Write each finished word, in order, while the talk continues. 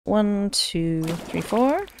1, 2, 3,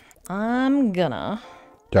 4. I'm gonna.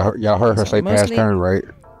 Y'all heard her say pass turn, right?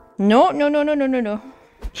 No.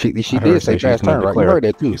 She did say pass turn, right? You heard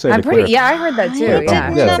that too. I'm pretty. Yeah, I heard that too.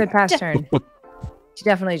 Yeah, Yeah. she said pass turn. She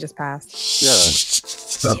definitely just passed.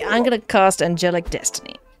 Yeah. I'm gonna cast Angelic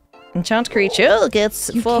Destiny. Enchant creature gets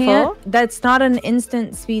 4/4. That's not an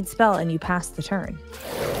instant speed spell, and you pass the turn.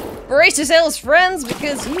 Brace yourselves, friends,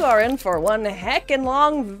 because you are in for one heckin'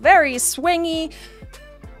 long, very swingy,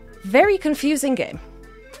 very confusing game.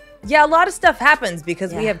 Yeah, a lot of stuff happens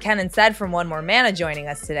because we have Ken and Sed from One More Mana joining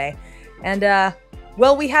us today. And,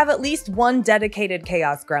 well, we have at least one dedicated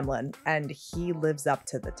Chaos Gremlin, and he lives up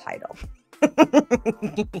to the title.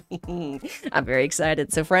 I'm very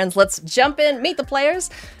excited. So, friends, let's jump in, meet the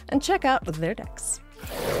players, and check out their decks.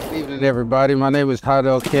 Good evening, everybody. My name is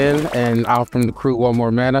Hidel Ken, and I'm from the crew One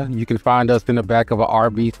More Mana. You can find us in the back of an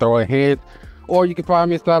RV throwing head, or you can find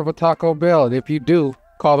me inside of a Taco Bell. And if you do,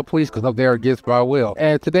 call the police because I'm there against my will.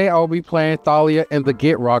 And today I'll be playing Thalia and the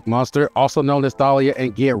Gitrog monster, also known as Thalia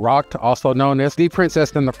and Get Rocked, also known as the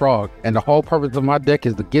Princess and the Frog. And the whole purpose of my deck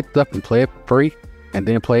is to get stuff and play it for free, and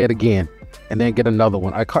then play it again, and then get another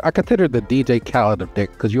one. I consider the DJ Khaled of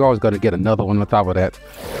deck because you're always going to get another one on top of that.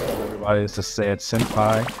 Everybody, it's the Said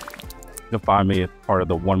Senpai. You'll find me as part of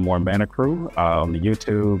the One More Mana crew on the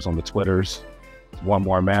YouTubes, on the Twitters. One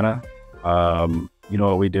More Mana. You know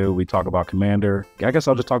what we do? We talk about Commander. I guess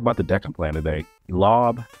I'll just talk about the deck I'm playing today.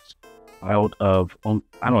 Lob, out of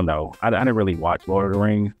I don't know. I didn't really watch Lord of the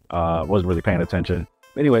Ring. Wasn't really paying attention.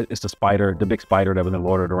 Anyway, it's the spider, the big spider that was in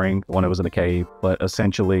Lord of the Ring, the one that was in the cave. But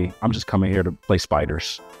essentially, I'm just coming here to play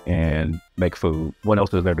spiders and make food. What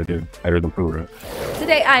else is there to do other than food?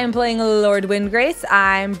 Today I am playing Lord Windgrace.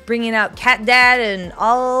 I'm bringing out Cat Dad and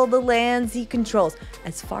all the lands he controls.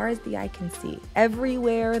 As far as the eye can see,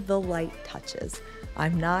 everywhere the light touches.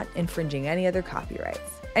 I'm not infringing any other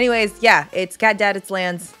copyrights. Anyways, yeah, it's Cat Dad, it's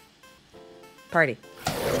lands. Party.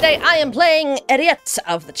 Today I am playing Eriette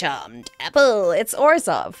of the Charmed Apple. It's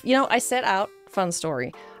Orzhov. You know, I set out, fun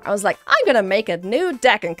story. I was like, I'm gonna make a new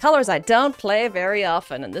deck in colors I don't play very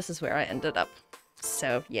often, and this is where I ended up.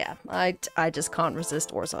 So yeah, I just can't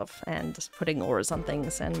resist Orzhov and just putting ores on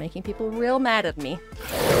things and making people real mad at me.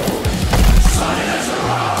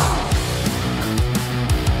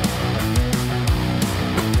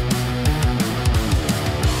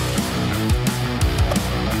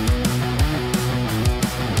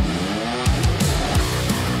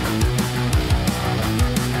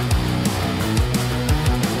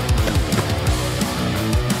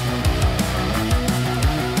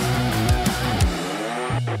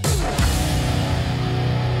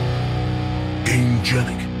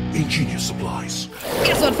 Ingenious supplies.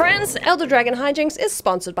 Guess what, friends? Elder Dragon Hijinks is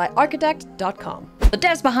sponsored by Architect.com. The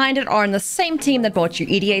devs behind it are in the same team that bought you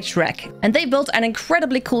EDH Rec, and they built an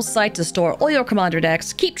incredibly cool site to store all your commander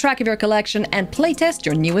decks, keep track of your collection, and playtest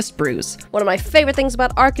your newest brews. One of my favorite things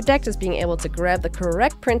about Architect is being able to grab the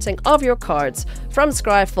correct printing of your cards from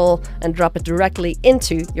Scryfall and drop it directly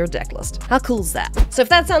into your deck list. How cool is that? So if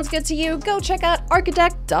that sounds good to you, go check out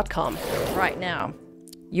Architect.com right now.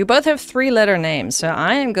 You both have 3-letter names, so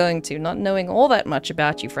I am going to, not knowing all that much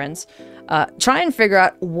about you, friends, try and figure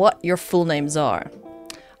out what your full names are.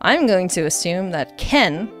 I'm going to assume that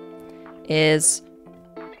Ken is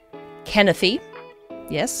Kennethy,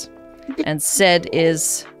 yes, and Sed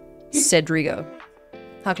is Cedrigo.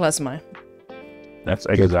 How close am I? That's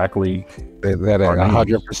exactly that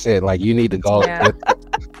 100%. Like, you need to go. Yeah.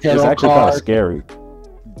 It's actually kind of scary.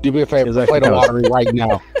 Do me a favor, play the lottery right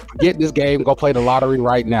now. Forget this game, go play the lottery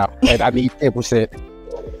right now. And I need 10%.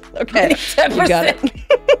 Okay, you got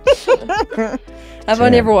it. I've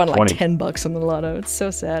only ever won like 10 bucks on the lotto. It's so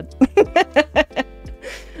sad.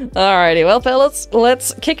 Alrighty, well, fellas,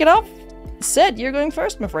 let's kick it off. Sed, you're going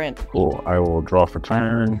first, my friend. Cool. I will draw for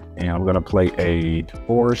turn, and I'm going to play a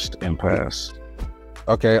forest and pass.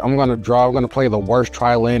 Okay, I'm gonna play the worst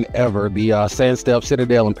tri-land ever, the Sandstep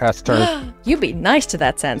Citadel, and pass the turn. You be nice to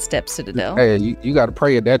that Sandstep Citadel. Hey, you gotta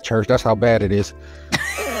pray at that church. That's how bad it is.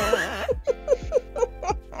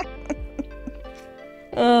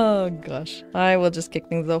 Oh gosh. I will just kick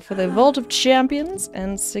things off with a Vault of Champions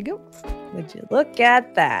and Sigil. Would you look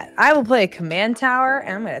at that? I will play a command tower,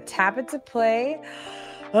 and I'm gonna tap it to play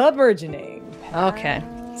a burgeoning. Okay.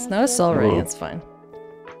 It's not a soul ring, it's fine.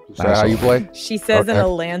 Is that how you play? She says in a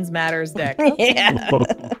Lands Matters deck. Yeah.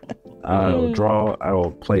 I will draw. I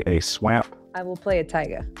will play a swamp. I will play a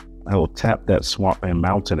taiga. I will tap that swamp and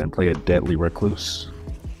mountain and play a deadly recluse.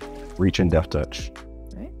 Reach and death touch.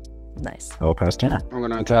 Right. Nice. I will pass turn. I'm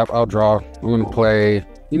gonna untap. I'll draw. I'm gonna play.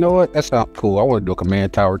 You know what? That sounds cool. I want to do a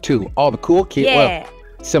command tower too. All the cool kids. Yeah. Well,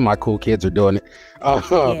 semi-cool kids are doing it.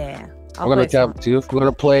 Yeah. I'm gonna tap two. We're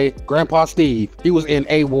gonna play Grandpa Steve. He was in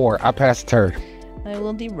a war. I passed the turn. I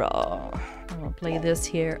will draw. I'm gonna play this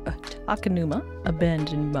here. Takanuma,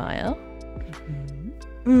 Abandoned Maya.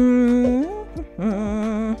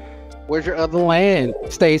 Where's your other land,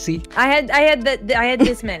 Stacy? I had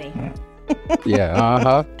this many.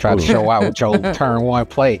 Yeah, Try to show out with your turn one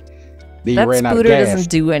play. Then That you ran out of scooter gas. doesn't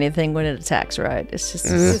do anything when it attacks, right? It's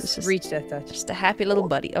just Reach that touch. just a happy little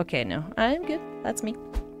buddy. Okay, no, I'm good. That's me.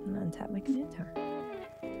 And untap my command tower.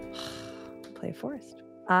 Play a forest.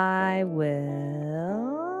 I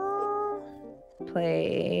will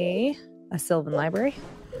play a Sylvan Library.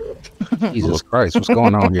 Jesus Christ, what's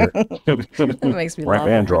going on here? That makes me Right laugh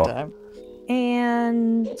hand every draw. time.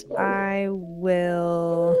 And I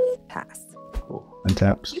will pass.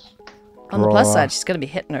 Untaps. On the plus Draw. side, she's gonna be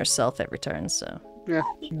hitting herself every turn, so Yeah,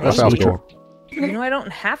 that sounds true. You know I don't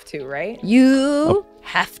have to, right? you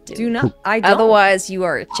have to. Do not. I don't. Otherwise, you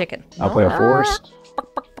are a chicken. I'll play a forest.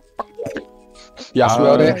 Y'all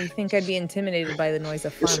smell Oh, that? you think I'd be intimidated by the noise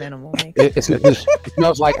a farm animal makes? It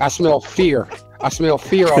smells like I smell fear. I smell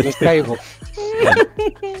fear on this table.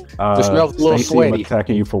 It smells a little Stacey, I'm sweaty.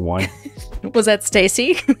 attacking you for one. Was that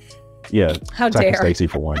Stacy? Yeah. How attacking dare. Stacy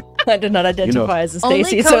for one. I did not identify as a Only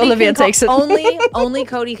Stacy, so Cody Olivia can call- takes it. Only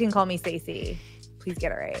Cody can call me Stacy. Please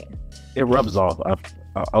get it right. It rubs off.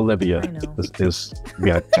 Olivia I know. is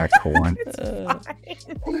yeah, attacked for one.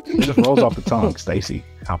 It just rolls off the tongue, Stacy.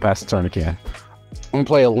 I'll pass the turn again. I'm gonna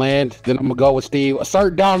play a land, then I'm gonna go with Steve.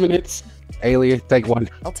 Assert dominance. Alien, take one.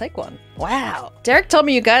 I'll take one. Wow. Derek told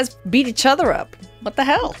me you guys beat each other up. What the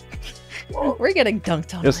hell? We're getting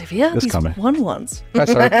dunked on, It's- Olivia. it's These coming. 1-1s.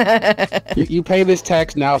 That's right. You pay this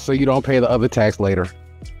tax now so you don't pay the other tax later.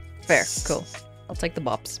 Fair. Cool. I'll take the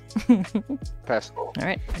bops. Pass. All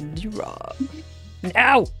right. Draw.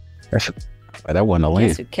 Now. That wasn't a Guess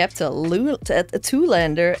land. who kept a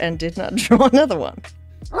two-lander and did not draw another one.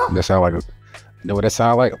 That sound like that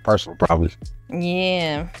sound like? A personal problem.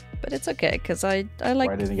 Yeah. But it's okay, because I like...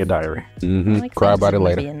 Write it in your diary. Mm-hmm. I like Cry things about it in the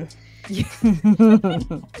later.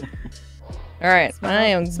 bin. All right, I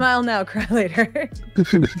am. Smile now, cry later.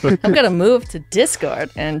 I'm gonna move to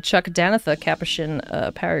discard and chuck Danitha Capuchin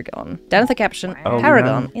Paragon. Danitha Capuchin Oh,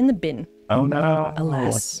 Paragon no. in the bin. Oh no.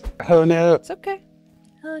 Alas, Oh no. it's okay.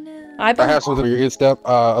 Oh no. I've I been, have something on your instep.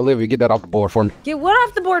 Olivia, get that off the board for me. Get what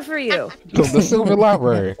off the board for you? The Silver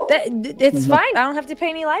Library. It's fine. I don't have to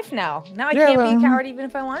pay any life now. Now I Yeah, can't be well, a coward even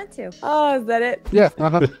if I wanted to. Oh, is that it? Yeah.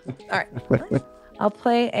 All right. I'll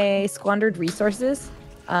play a Squandered Resources.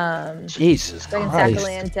 Jesus Dragon sack a Christ.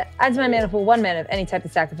 land to add to my mana pool 1 mana of any type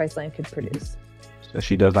of sacrifice land could produce. So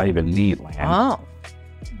she does not even need land. oh,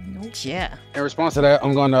 yeah. In response to that,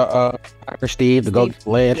 I'm gonna hire Steve to go Steve, get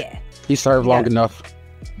land. Yeah. He served You long got it. enough.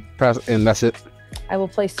 Pass, and that's it. I will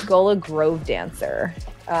play Skola Grove Dancer.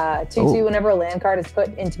 2/2, Oh. whenever a land card is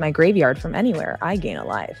put into my graveyard from anywhere, I gain a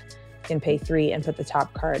life. Can pay 3 and put the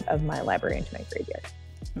top card of my library into my graveyard.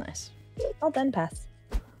 Nice. I'll then pass.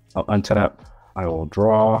 I'll untap. I will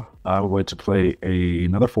draw. I would to play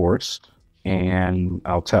another forest, and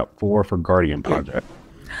I'll tap 4 for Guardian Project.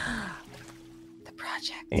 The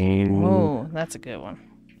project. And Oh, that's a good one.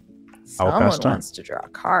 I'll Someone pass turn. wants to draw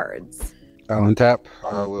cards. I'll untap.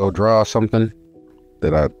 I will draw something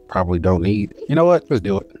that I probably don't need. You know what? Let's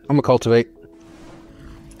do it. I'm gonna cultivate,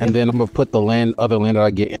 and then I'm gonna put the other land that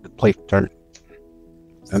I get into play for turn,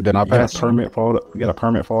 and then I'll you got pass. a permit for you got a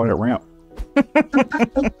permit for that ramp.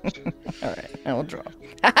 All right, I will draw.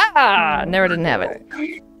 Ha! Never didn't have it.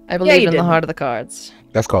 I believe you in the didn't. heart of the cards.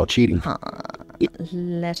 That's called cheating.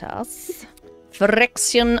 Let us.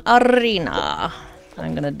 Friction Arena.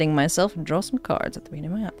 I'm gonna ding myself and draw some cards at the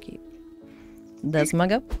beginning of my upkeep. That's my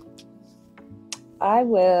go. I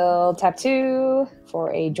will tap 2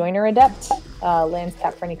 for a Joiner Adept. Lands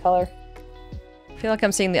tap for any color. I feel like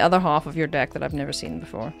I'm seeing the other half of your deck that I've never seen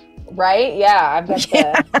before. Right? Yeah, I've got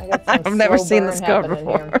the. I got some I've never slow seen burn this card happening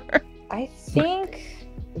before. here. I think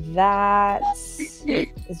that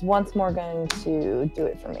is once more going to do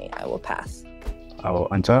it for me. I will pass. I will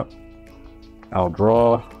untap. I'll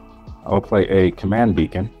draw. I will play a command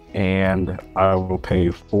beacon, and I will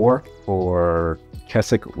pay 4 for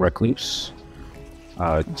Keswick Recluse.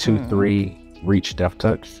 2/3 reach Death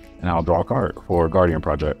Touch, and I'll draw a card for Guardian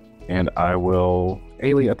Project. And I will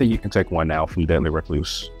Ailey, I think you can take 1 now from Deadly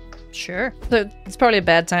Recluse. Sure. So it's probably a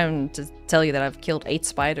bad time to tell you that I've killed 8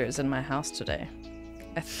 spiders in my house today.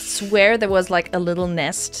 I swear there was like a little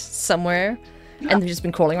nest somewhere, and they've just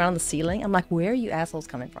been crawling around the ceiling. I'm like, where are you assholes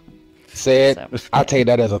coming from? Said, So- I'll take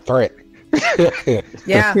that as a threat.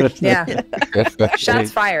 Yeah, yeah.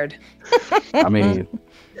 Shots fired. I mean,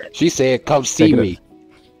 She said, come see Take it me.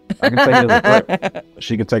 I can take it as a threat.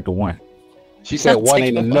 She can take the 1. She said I'll one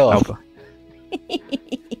take ain't the enough.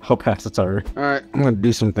 I'll pass the turn. All right, I'm gonna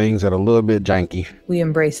do some things that are a little bit janky. We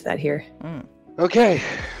embrace that here. Okay.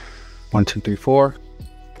 1, 2, 3, 4.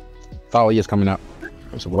 Thalia's coming up.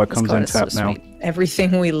 So what This comes card in is so tap now? sweet.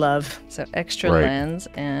 Everything we love. So extra Right. lands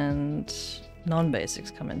and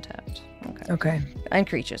non-basics come in tapped. Okay. Okay. And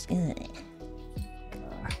creatures.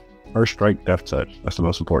 First strike, death touch. That's the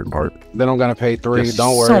most important part. Then I'm gonna pay 3. Yes.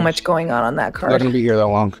 Don't worry. So much going on that I'm not card. gonna be here that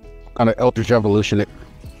long. Gonna Eldritch Evolution it.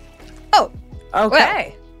 Oh,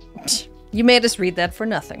 Okay. you made us read that for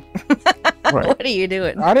nothing. Right. What are you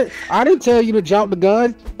doing? I didn't tell you to jump the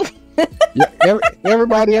gun. Yeah,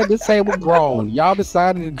 everybody at this table grown. Y'all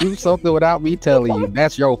decided to do something without me telling you.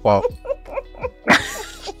 That's your fault.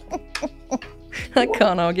 I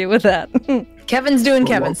can't argue with that. Kevin's doing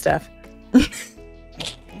Kevin stuff.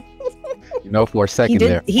 You know, for a second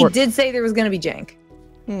there. He did say there was going to be jank.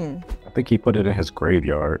 I think he put it in his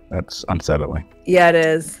graveyard. That's unsettling. Yeah, it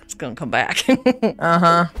is. It's gonna come back.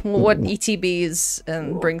 Uh-huh. Well, what ETBs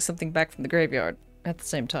and bring something back from the graveyard at the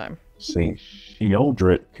same time? See,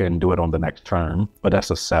 Sheldred can do it on the next turn, but that's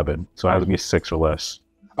a 7. So it has to be 6 or less.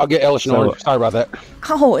 I'll get Elish in order. Sorry about that.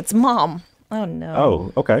 Oh, it's mom. Oh no.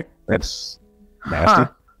 Oh, okay. That's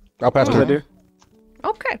nasty. I'll pass What to does that her. do?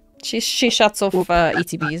 Okay. She shuts off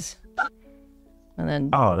ETBs. And then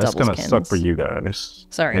Oh, that's doubles gonna cannons. suck for you guys.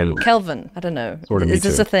 Sorry, And- Kelvin. I don't know. Sort of me Is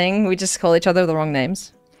this too. a thing? We just call each other the wrong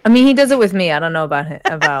names? I mean, he does it with me. I don't know about him,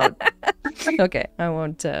 about Okay, I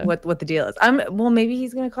won't. what the deal is. Well, maybe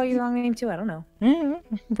he's going to call you the wrong name too. I don't know.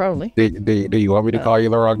 Probably. Do you want me to call you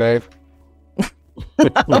the wrong Dave?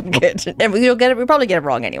 I'm good. And we'll get it. We'll probably get it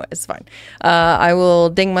wrong anyway. It's fine. I will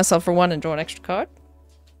ding myself for 1 and draw an extra card.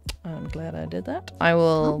 I'm glad I did that. I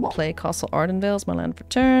will play Castle Ardenvale as my land for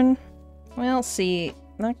turn. Well, see,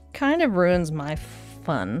 that kind of ruins my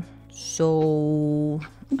fun. So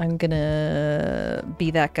I'm gonna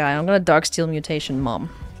be that guy. I'm gonna Darksteel Mutation Mom.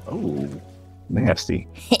 Oh, nasty.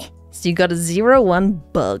 So you got a 0/1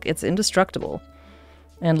 bug. It's indestructible.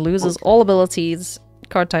 And loses all abilities,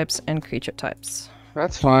 card types, and creature types.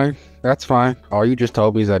 That's fine. That's fine. All you just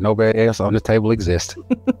told me is that no bad ass on this table exists.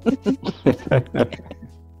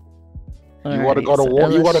 You want to go to war?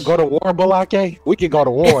 You want to go to war, Balake? We can go to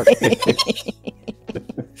war.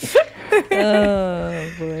 Oh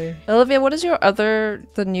boy. Olivia, what is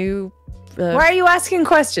the new Why are you asking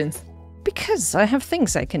questions? because I have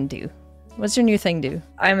things I can do. What's your new thing do?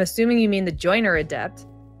 I'm assuming you mean the Joiner Adept.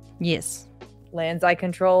 Yes. Lands I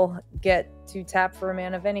control get to tap for a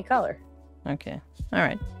man of any color. Okay.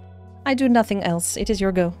 Alright. I do nothing else. It is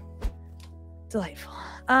your go. Delightful.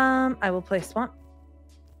 I will play Swamp.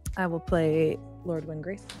 I will play Lord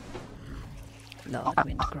Windgrace. Lord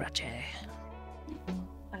Windgrace.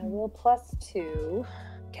 I will +2.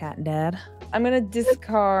 Cat Dad. I'm gonna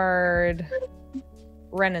discard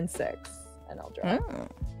Ren and 6, and I'll draw. Oh,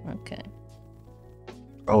 okay.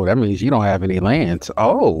 Oh, that means you don't have any lands.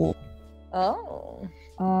 Oh. Oh.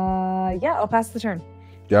 Yeah, I'll pass the turn.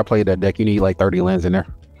 Yeah, I played that deck. You need like 30 lands in there.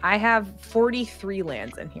 I have 43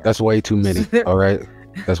 lands in here. That's way too many. All right.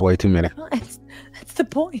 That's way too many. That's the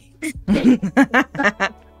point.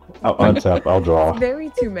 I'll untap. I'll draw.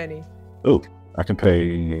 Very too many. Ooh, I can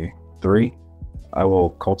pay 3. I will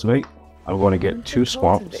cultivate. I'm going to get 2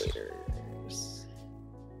 swamps. Cultivators.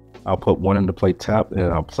 I'll put 1 into play tap,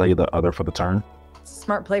 and I'll play the other for the turn.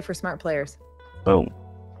 Smart play for smart players. Boom.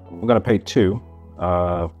 I'm going to pay 2.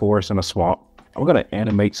 Forest and a swamp. I'm going to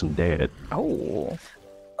animate some dead. Oh.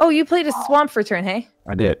 Oh, you played a swamp for turn, hey?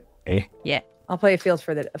 I did. Eh? Yeah. I'll play a field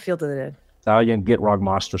of the dead. Thalia and Gitrog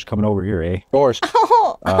monsters coming over here, eh? Of course.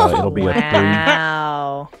 It'll be a 3.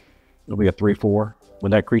 Wow. It'll be a 3/4.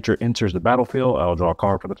 When that creature enters the battlefield, I'll draw a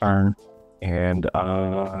card for the turn. And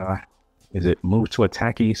is it move to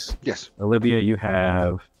attackies? Yes. Olivia, you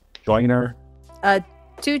have Joiner.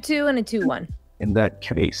 2/2 and a 2/1. In that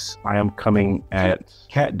case, I am coming at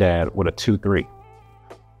Cat Dad with a 2/3.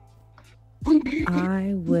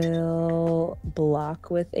 I will block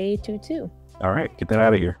with a 2/2. All right, get that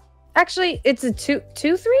out of here. Actually, it's a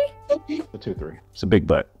 2/3. The 2/3. It's a big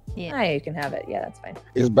butt. Yeah. Ah, you can have it. Yeah, that's fine.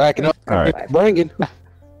 It's backing up. All right. It's bringing.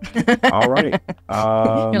 All right.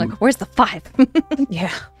 You're like, where's the 5?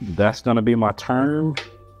 Yeah. That's gonna be my turn,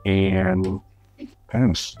 and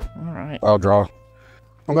pass. All right. I'll draw.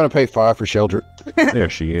 I'm going to pay 5 for Sheldred. There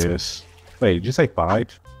she is. Wait, did you say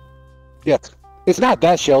 5? Yes. It's not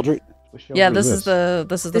that Sheldred. Yeah, this is the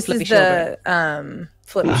flippy shoulder.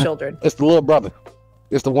 Flippy shouldered. It's the little brother.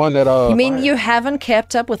 It's the one that You mean you haven't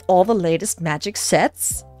kept up with all the latest Magic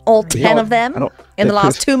sets? All 10 of them I don't. in the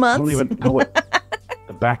last 2 I months? don't even know what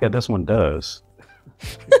the back of this one does.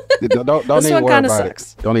 Don't This even one worry kinda about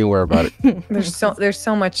sucks. it. Don't even worry about it. There's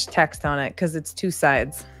so much text on it because it's two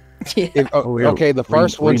sides. Yeah. Okay, the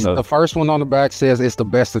first one on the back says it's the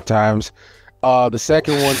best of times. The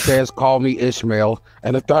second one says call me Ishmael,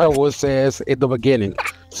 and the third one says in the beginning.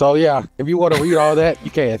 So yeah, if you want to read all that,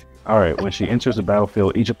 you can. All right. When she enters the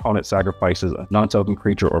battlefield, each opponent sacrifices a non-token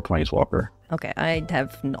creature or planeswalker. Okay, I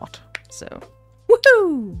have not. So,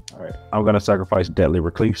 woohoo! All right. I'm gonna sacrifice Deadly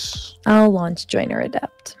Recluse. I'll launch Joiner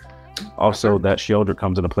Adept. Also, that Sheldra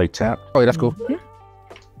comes into play tap. Oh, that's cool.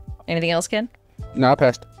 Anything else, Ken? No, I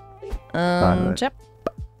passed. Fine. Chap.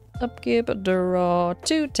 Upkeep, draw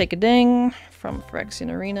 2, take a ding from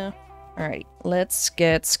Phyrexian Arena. Alright, let's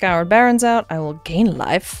get Scoured Barrens out. I will gain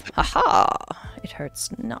life. Haha! It hurts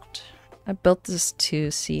not. I built this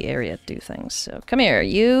to see Eriette do things, so come here,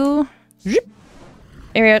 you. Zip.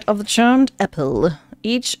 Eriette of the Charmed Apple.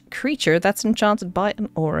 Each creature that's enchanted by an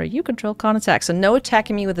aura you control can't attack, so no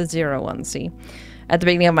attacking me with a 0/1, see? At the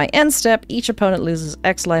beginning of my end step, each opponent loses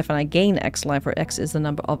X life and I gain X life, where X is the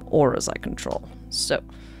number of auras I control. So,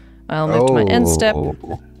 I'll move to my end step.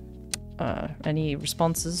 Any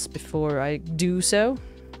responses before I do so?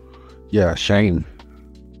 Yeah, shame.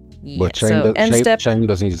 Yeah, But shame, so end step, shame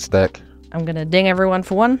doesn't need to stack. I'm gonna ding everyone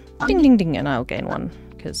for 1. Ding, ding, ding, and I'll gain 1.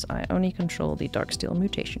 Because I only control the Darksteel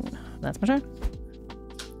mutation. That's my turn.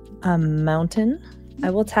 A mountain.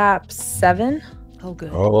 I will tap 7 Oh,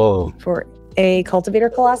 good. Oh, for a Cultivator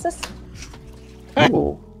Colossus.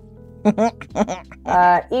 Oh.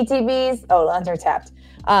 ETBs. Oh, lands are tapped.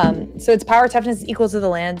 So its power toughness is equal to the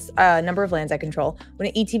lands number of lands I control. When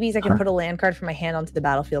it ETBs, I can put a land card from my hand onto the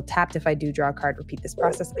battlefield. Tapped if I do draw a card. Repeat this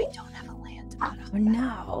process. I don't have a land. Oh,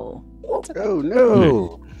 no. oh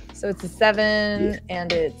no. So it's a 7,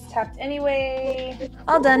 and it's tapped anyway.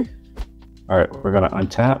 All done. All right. We're gonna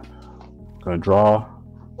untap. Gonna draw.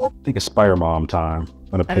 I think it's Spire Mom time.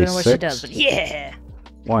 Gonna pay I don't know what 6. she does, but yeah.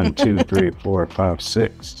 1, 2, 3, 4, 5,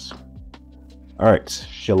 6. All right,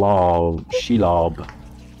 Shelob.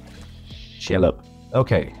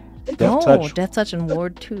 Okay. Death Touch. Death Touch and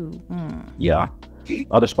Ward 2. Yeah.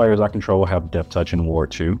 Other spiders I control have Death Touch and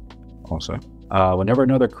Ward 2 also. Whenever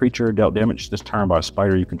another creature dealt damage this turn by a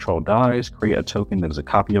spider you control dies, create a token that is a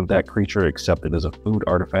copy of that creature, except it is a food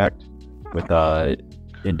artifact with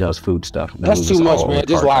it does food stuff. That's too much, man.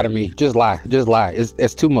 Just lie to me. Just lie.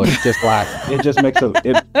 It's too much. Just lie. It just makes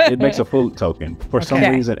it makes a food token. For some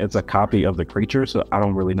reason, it's a copy of the creature, so I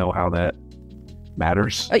don't really know how that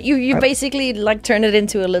matters. You basically like turn it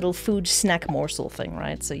into a little food snack morsel thing,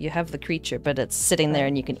 right? So you have the creature, but it's sitting there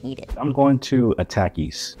and you can eat it. I'm going to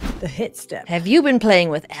attackies. The hit step. Have you been playing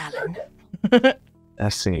with Alan?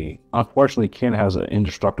 Let's see. Unfortunately, Ken has an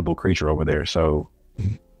indestructible creature over there, so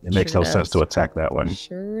it makes no sense to attack that one.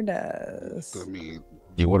 Sure does. I mean,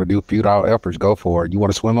 you want to do futile efforts, go for it. You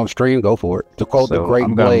want to swim upstream, go for it. To quote the Great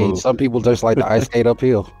Blade, some people just like to ice skate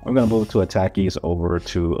uphill. I'm going to move to attackies over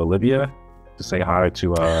to Olivia to say hi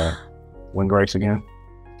to Windgrace again.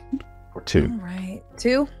 For 2. All right.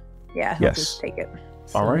 2? Yeah, Yes. just take it.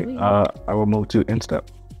 All right. I will move to end step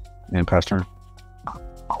and pass turn.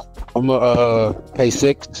 I'm gonna pay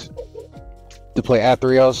 6 to play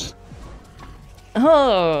Athreos.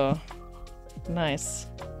 Oh, nice.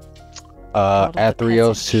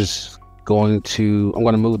 Athreos is going to. I'm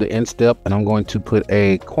going to move the end step, and I'm going to put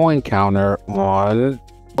a coin counter on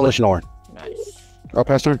Elish Norn. Nice. Oh,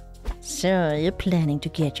 pass turn. So you're planning to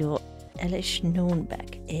get your Elish Norn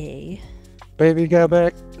back, eh? Baby got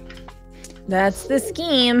back. That's the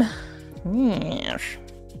scheme. Yes,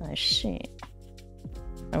 I see.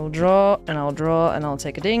 I will draw, and I'll draw, and I'll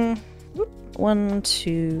take a ding. Whoop. 1,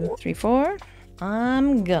 2, 3, 4.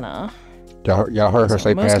 I'm gonna. Y'all heard her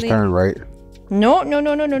say pass turn, right? No.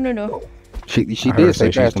 She did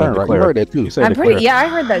say pass turn, right? You heard that too. I'm pretty. Yeah, I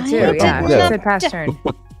heard that too. Yeah, she Yeah. said pass turn.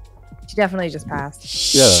 She definitely just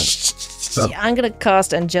passed. Yeah. I'm gonna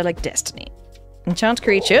cast Angelic Destiny. Enchant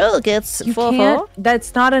creature gets 4/4.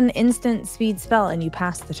 That's not an instant speed spell, and you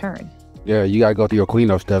pass the turn. Yeah, you gotta go through your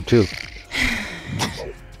cleanup step too.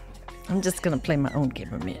 I'm just gonna play my own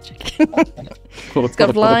game of Magic. It's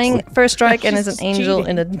got flying, first strike, and is an angel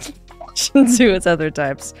in addition to its other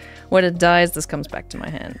types. When it dies, this comes back to my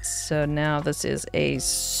hand. So now this is a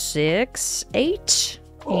 6/8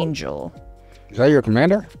 angel. Is that your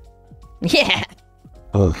commander? Yeah.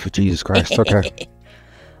 Oh, for Jesus Christ. Okay. She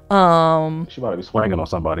about to be swinging on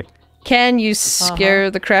somebody. Can you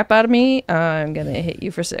scare the crap out of me? I'm gonna hit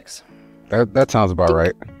you for 6. That sounds about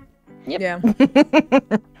right. Yep. Yeah.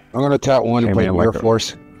 I'm gonna tap 1 and play Mirror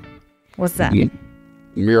Force. What's that?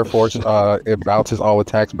 Mirror Force, it bounces all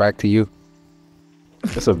attacks back to you.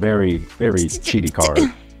 It's a very, very cheaty card.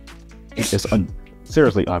 It's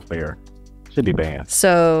seriously unfair. Should be banned.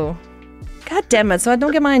 So, god damn it! So I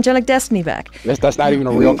don't get my angelic destiny back. That's not even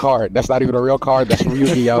a real card. That's not even a real card. That's from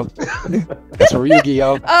Yu-Gi-Oh. That's from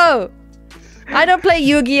Yu-Gi-Oh. Oh, I don't play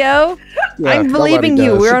Yu-Gi-Oh. Yeah, I'm believing nobody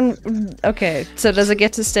you. does. We're on. Okay, so does it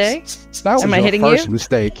get to stay? That was Am I your hitting first you?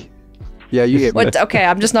 mistake. Yeah, you hit me. What? Okay,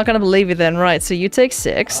 I'm just not gonna believe you then. Right. So you take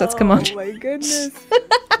 6. Let's come on. Oh my goodness.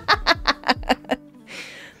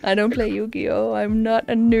 I don't play Yu-Gi-Oh. I'm not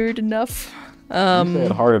a nerd enough. You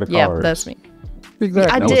said heart of the Yeah, cards. that's me. Exactly.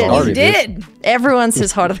 I That was did. hard You it is. did. Everyone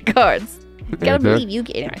says heart of the cards. Gotta Okay. believe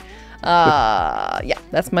Yu-Gi. Anyway. Yeah,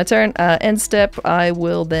 that's my turn. End step, I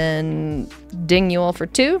will then ding you all for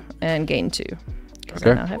 2 and gain 2. Because I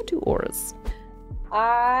Okay. now have 2 auras.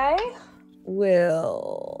 I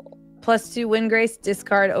will +2 Windgrace,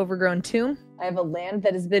 discard Overgrown Tomb. I have a land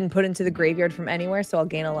that has been put into the graveyard from anywhere, so I'll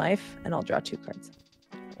gain a life and I'll draw 2 cards.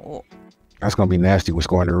 That's gonna be nasty. What's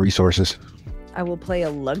going to resources? I will play a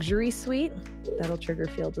Luxury Suite. That'll trigger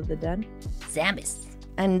Field of the Dead. Zambis.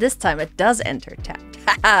 And this time it does enter tapped.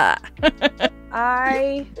 Haha.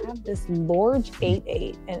 I have this Lorge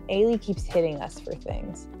 8/8, and Ailey keeps hitting us for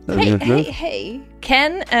things. Hey.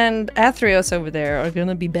 Ken and Athreos over there are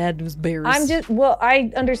gonna be bad news bears.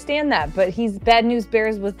 I understand that, but he's Bad News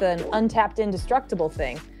Bears with an untapped indestructible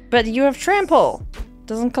thing. But you have trample.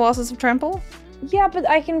 Doesn't Colossus have trample? Yeah, but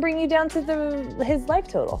I can bring you down to his life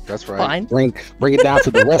total. That's right. Fine. Bring it down to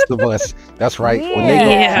the rest of us. That's right. When they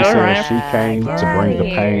Yeah, She said alright. she came to bring the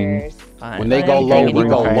pain. Fine. when they go low, we Bring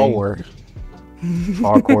go pain. lower.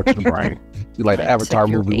 Hardcore to the brain. We like the Alright, Avatar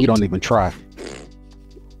take your movie. We 8. don't even try.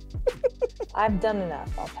 I've done enough.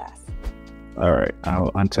 I'll pass. All right,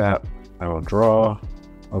 I'll untap. I will draw.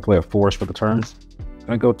 I'll play a forest for the turn. I'm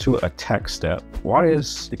gonna go to attack step. Why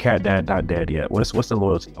is the cat dad not dead yet? What's the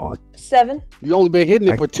loyalty on? 7. You only been hitting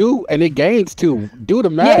it for 2, and it gains 2. Do the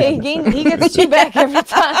Yeah, math. he gets 2 back every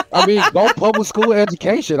time. I mean, go public school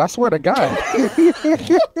education. I swear to God.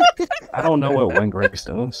 I don't know what Windgrace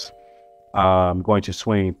does. I'm going to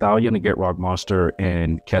swing Thalia and the Gitrog monster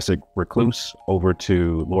and Keswick Recluse over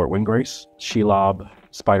to Lord Windgrace. Shelob,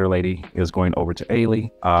 Spider Lady, is going over to Ailey.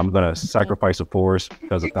 I'm going to sacrifice a forest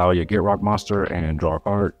because of Thalia Gitrog monster and draw a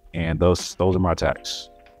card. And those are my attacks.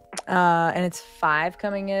 And it's 5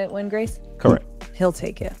 coming at Windgrace. Correct. He'll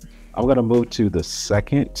take it. I'm going to move to the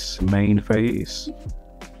second main phase.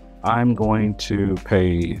 I'm going to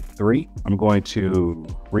pay 3. I'm going to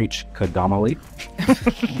reach Kadamali.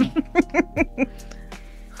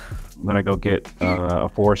 I'm going to go get a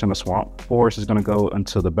forest and a swamp. Forest is going to go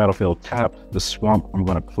into the battlefield tap. The swamp I'm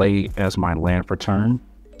going to play as my land for turn.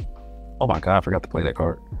 Oh my god, I forgot to play that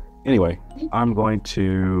card. Anyway, I'm going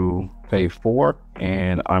to pay 4,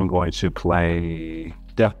 and I'm going to play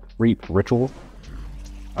Death Reap Ritual.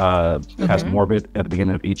 Has Morbid at the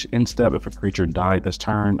beginning of each end step. If a creature died this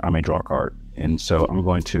turn, I may draw a card. And so I'm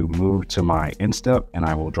going to move to my end step, and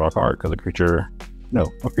I will draw a card because a creature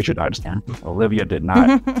died this turn. Olivia did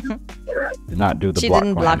not do the She block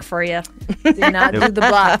didn't plan. block for you. Do not do the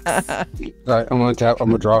blocks. All right, I'm gonna tap. I'm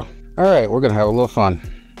gonna draw. All right, we're gonna have a little fun.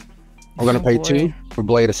 We're gonna pay boy. 2 for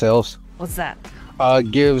Blade of Cells. What's that?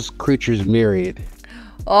 Gives creatures myriad.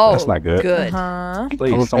 Oh, That's not good. Good.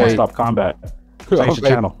 Please, someone Okay. stop combat. I'll Change the pay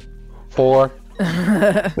channel. 4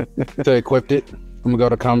 to equip it. I'm gonna go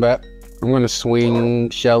to combat. I'm gonna swing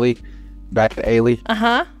Shelly back to Ailey.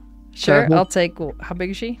 Sure. Mhm. I'll take. How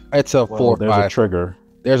big is she? It's a 4 There's a 5. trigger.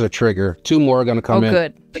 There's a trigger. 2 more are gonna come in.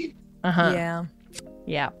 Good. Uh-huh. Yeah.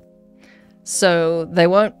 Yeah. So they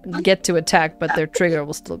won't get to attack, but their trigger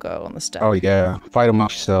will still go on the step. Oh yeah, fight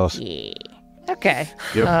amongst yourselves. Yeah. Okay.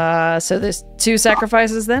 Yep. So there's 2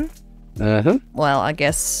 sacrifices then? Uh-huh. Well, I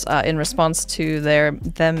guess in response to them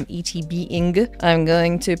ETBing, I'm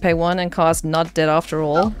going to pay 1 and cast Not Dead After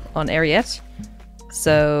All on Eriette.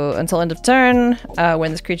 So until end of turn,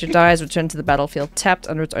 when this creature dies, return to the battlefield tapped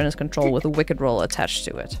under its owner's control with a Wicked Roll attached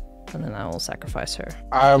to it. And then I will sacrifice her.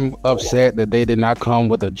 I'm upset that they did not come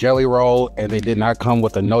with a jelly roll and they did not come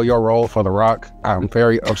with a know your roll for the rock. I'm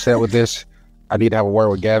very upset with this. I need to have a word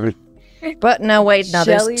with Gavin. But no, wait, now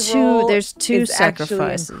Jelly there's 2. roll There's 2 is actually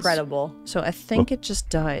sacrifices. incredible. So I think it just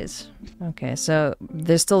dies. Okay, so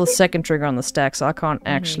there's still a second trigger on the stack, so I can't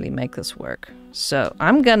actually make this work. So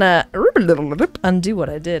I'm gonna undo what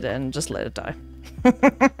I did and just let it die.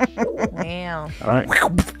 Wow. All right.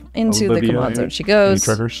 Into the Olivia, command zone she Any goes.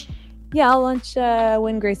 triggers? Yeah, I'll launch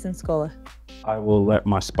Windgrace and Skola. I will let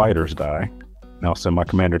my spiders die. And I'll send my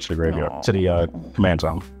commander to the graveyard, to the command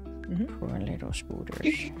zone. Poor little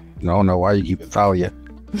spooters. No, why you keep it Thalia?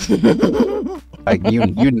 Like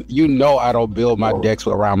you know I don't build my decks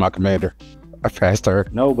around my commander. I passed her.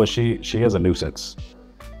 No, but she is a nuisance.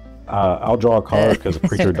 I'll draw a card because a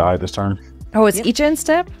creature died this turn. Oh, it's each end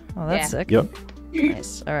step? Oh, that's sick. Yep.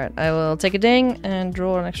 Nice. All right, I will take a ding and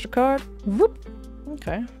draw an extra card. Whoop.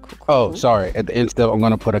 Okay. Cool, Oh, sorry. At the end step, I'm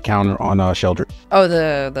going to put a counter on Sheldred. Oh,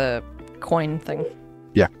 the coin thing.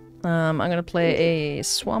 Yeah. I'm going to play a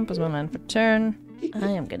swamp as my man for turn. I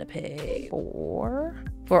am going to pay 4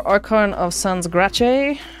 for Archon of Sans Grace.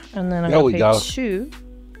 And then I'm going to pay 2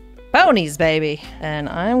 ponies, baby. And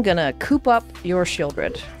I'm going to coop up your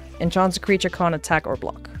Sheldred. Enchants a creature can't attack or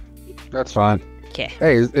block. That's fine. Okay.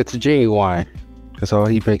 Hey, it's genuine. That's all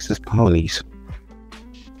he makes is ponies.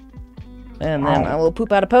 And then I will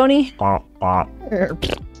poop out a pony. Wow.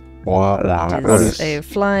 That is a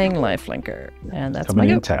flying lifelinker. And that's coming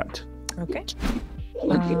my in go. tapped. Okay.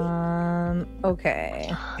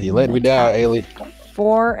 Okay. You let me down, Ailey.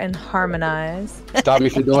 4 and harmonize. Stop me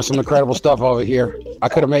from doing some incredible stuff over here. I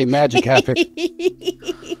could have made magic happen.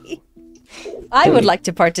 I would like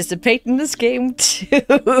to participate in this game too.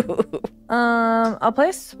 I'll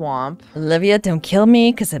play swamp. Olivia, don't kill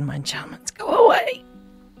me, because then my enchantments go away.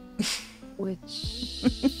 Which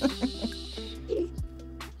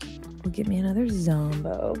will give me another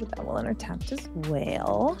Zombo, but that will enter tapped as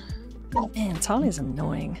well. Man, Thalia's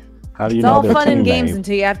annoying. How do you It's know all their fun in team games name?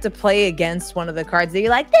 until you have to play against one of the cards that you're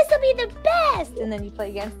like, this will be the best, and then you play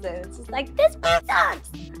against it. It's just like, this one sucks.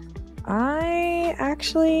 I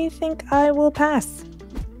actually think I will pass.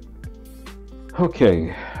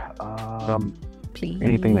 Okay. Please.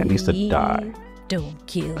 Anything that needs to die. Don't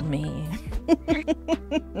kill me.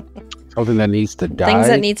 Something that needs to die. Things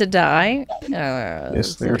that need to die.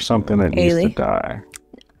 Is there something that needs to Ailey? die?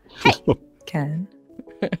 Ken.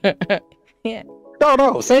 Yeah.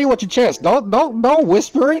 No, say it with your chest. Don't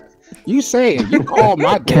whisper it. You say it. You call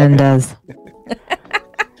my Ken dad. does.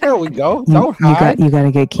 There we go. Don't You hide. got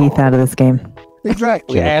to get Keith out of this game.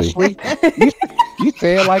 Exactly, Exactly. Ashley. you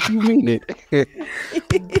say it like you mean it.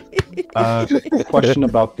 Question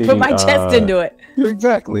about the Put my chest into it.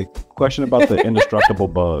 Exactly. question about the indestructible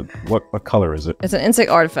bug. What color is it? It's an insect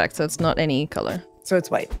artifact, so it's not any color. So it's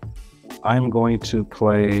white. I'm going to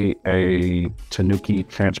play a Tanuki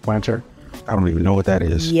transplanter. I don't even know what that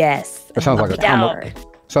is. Yes. That sounds like a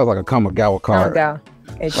Kamigawa card. Go.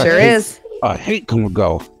 It sure is. I hate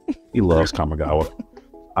Kamigawa. He loves Kamigawa.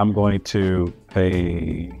 I'm going to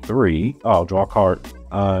pay 3. Oh, I'll draw a card.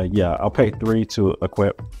 Yeah, I'll pay 3 to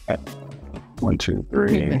equip. 1, 2,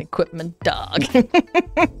 3. Equipment dog.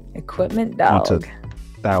 Equipment Onto dog.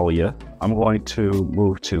 Thalia. I'm going to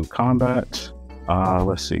move to combat.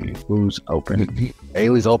 Let's see. Who's open?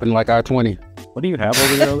 Ailey's open like I-20. What do you have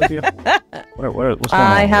over there, Olivia? What's going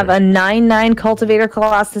on? I have here? a 9/9 Cultivator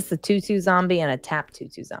Colossus, a 2/2 zombie, and a tap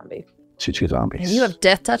 2/2 zombie. 2 zombies. And you have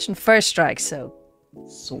death touch and first strike, so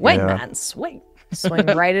swing, Yeah. man, swing. Swing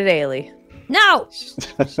right at Ailey. No!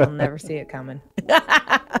 She'll never see it coming.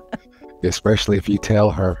 Especially if you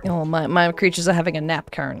tell her. Oh, my creatures are having a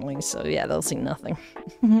nap currently, so yeah, they'll see nothing.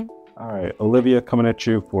 All right, Olivia coming at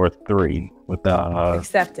you for 3 with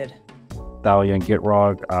Accepted. Thalia and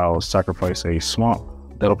Gitrog. I'll sacrifice a swamp.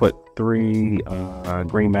 That'll put 3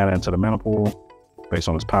 green mana into the mana pool based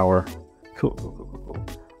on its power. Cool.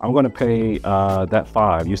 I'm going to pay that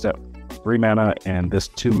 5. Use that 3 mana and this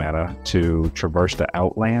 2 mana to traverse the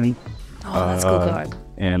outland. Oh, that's a cool card.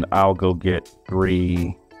 And I'll go get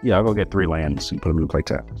 3. Yeah, I'll go get 3 lands and put them in the play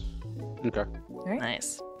tap. Okay.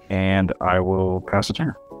 Nice. And I will pass the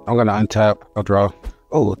turn. I'm going to untap. I'll draw.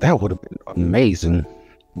 Oh, that would have been amazing.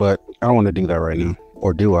 But I don't want to do that right now.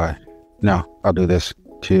 Or do I? No, I'll do this.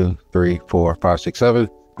 2, 3, 4, 5, 6, 7.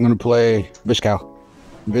 I'm going to play Vishkal.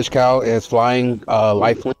 Vishkal is flying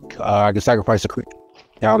lifelink. I can sacrifice a creature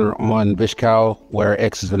counter on Vishkal where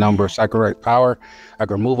X is the number of sacrifice power. I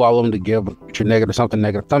can remove all of them to give a creature negative something.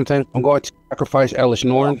 I'm going to sacrifice Elish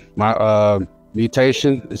Norn. My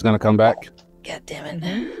mutation is going to come back. God damn it.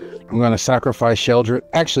 I'm going to sacrifice Sheldred.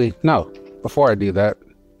 Actually, no. Before I do that,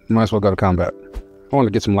 I might as well go to combat. I want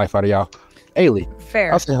to get some life out of y'all. Ailey,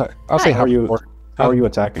 Fair. I'll say How are you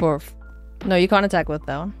attacking? No, you can't attack with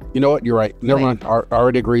that one. You know what? You're right. Never mind. I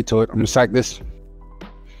already agreed to it. I'm going to sack this.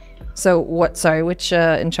 So what? Sorry, which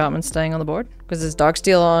enchantment's staying on the board? Because there's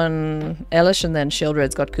Darksteel on Elish, and then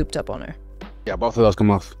Sheldred's got cooped up on her. Yeah, both of those come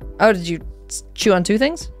off. Oh, did you chew on 2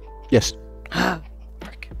 things? Yes.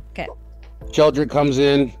 Frick. Okay. Sheldred comes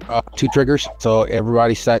in, 2 triggers. So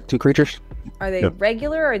everybody sack 2 creatures. Are they Yep.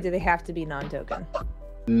 regular or do they have to be non-token?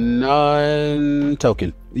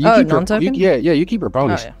 Non-token. Non-token? Yeah, you keep her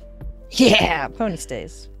ponies. Oh, yeah. Yeah, pony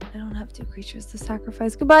stays. I don't have 2 creatures to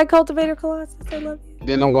sacrifice. Goodbye, Cultivator Colossus. I love you.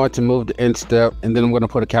 Then I'm going to move the end step, and then I'm going to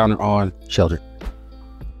put a counter on Sheldred.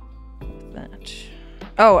 That.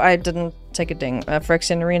 Oh, I didn't take a ding.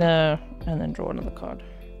 Phyrexian Arena, and then draw another card.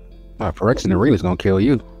 Phyrexian Arena's gonna kill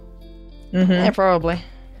you. Yeah, probably.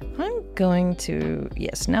 I'm going to,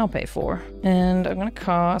 yes, now pay 4. And I'm going to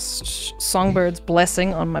cast Songbird's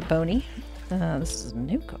Blessing on my pony. This is a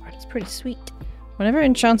new card. It's pretty sweet. Whenever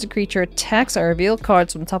enchanted creature attacks, I reveal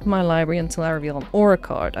cards from the top of my library until I reveal an aura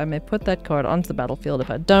card. I may put that card onto the battlefield. If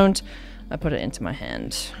I don't, I put it into my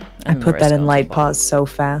hand. I put that in light pause so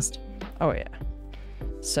fast. Oh, yeah.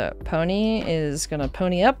 So, pony is going to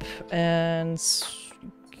pony up, and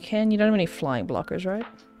Ken, you don't have any flying blockers, right?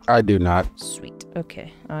 I do not. Sweet.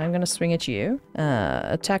 Okay. I'm going to swing at you.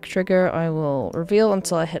 Attack trigger, I will reveal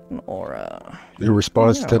until I hit an aura. In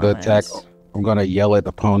response to the attack, I'm going to yell at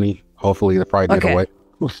the pony. Hopefully, they'll probably get away.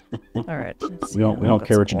 All right. We don't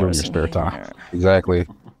care what you do in your spare time. Exactly.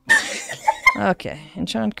 Okay.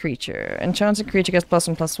 Enchant creature. Enchanted creature gets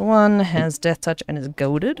 +1/+1, has death touch, and is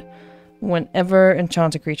goaded. Whenever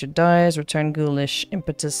enchanted creature dies, return ghoulish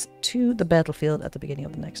impetus to the battlefield at the beginning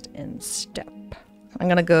of the next end step. I'm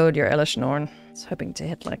gonna goad your Elish Norn. I was hoping to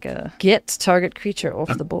hit like a get target creature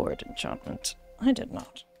off the board enchantment. I did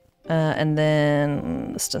not. And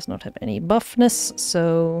then this does not have any buffness,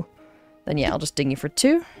 so then yeah, I'll just ding you for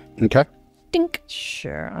 2. Okay. Dink.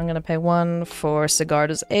 Sure. I'm gonna pay 1 for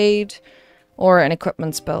Sigarda's Aid. Or an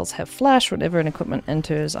equipment spells have flash. Whenever an equipment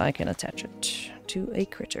enters, I can attach it to a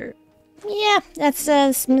critter. Yeah, that's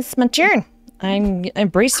my turn. I'm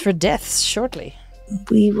braced for death shortly.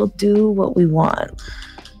 We will do what we want.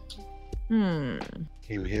 Came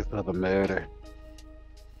here for the murder.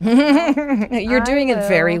 You're doing it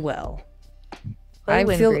very well. I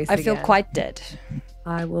feel quite dead.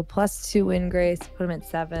 I will +2 Windgrace, put him at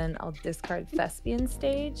 7. I'll discard Thespian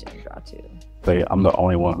Stage and draw 2. Say, I'm the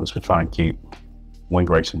only one who's trying to keep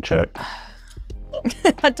Windgrace in check.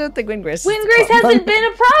 I don't think Windgrace. Windgrace hasn't been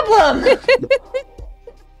a problem.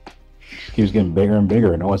 He was getting bigger and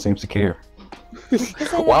bigger, and no one seems to care.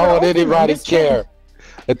 Why would anybody care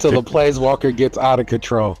until the planeswalker gets out of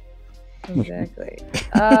control? Exactly.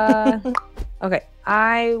 Okay,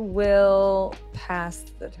 I will pass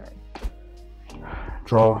the turn.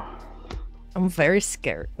 Draw. I'm very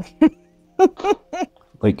scared.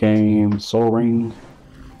 Late game, Soul Ring.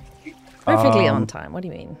 Perfectly on time. What do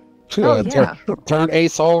you mean? Yeah. Turn a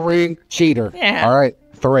Soul Ring, cheater. Yeah. All right,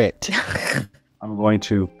 threat. I'm going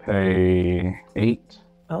to pay 8.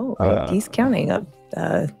 Oh, he's counting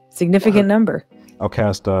a significant number. I'll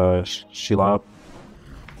cast Shelob.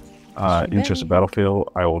 Enters the battlefield.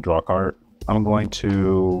 I will draw a card. I'm going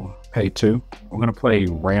to pay 2. I'm going to play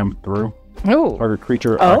Ram Through. Oh. Target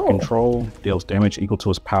creature I control deals damage equal to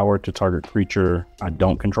its power to target creature I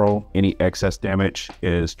don't control. Any excess damage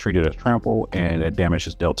is treated as trample, and that damage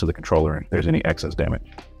is dealt to the controller if there's any excess damage.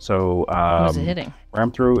 So, Who's it hitting?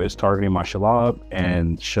 Ram Through is targeting my Shelob,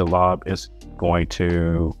 and Shelob is going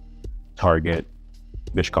to target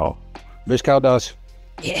Vishkal. Vishkal does.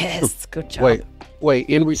 Yes, good job. Wait.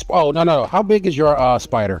 In response, oh no. How big is your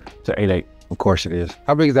spider? To 8/8. Of course it is.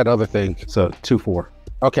 How big is that other thing? So 2/4.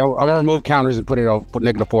 Okay, I'm gonna remove counters and put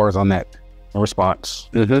 -4s on that. A response.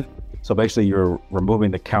 Mm-hmm. So basically, you're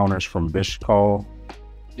removing the counters from Vishkal.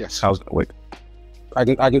 Yes. Wait. I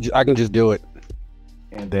can just do it.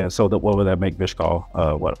 And then, what would that make Vishkal?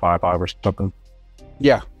 5/5 or something?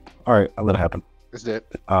 Yeah. All right, I'll let it happen. That's it.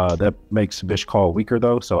 That makes Vishkal weaker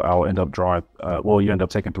though, so I'll end up drawing. You end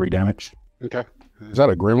up taking 3 damage. Okay. Is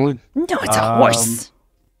that a gremlin? No, it's a horse.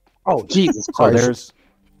 Oh Jesus So Christ!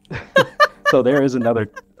 So there is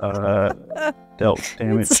another dealt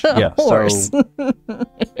damage. It's a horse. So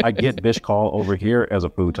I get Vishkal over here as a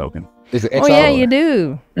food token. Is it Oh exiled? yeah, you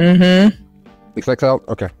do. Mm-hmm. It's exiled?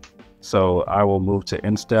 Okay. So I will move to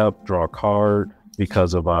end step, draw a card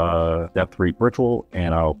because of Death Reap Ritual,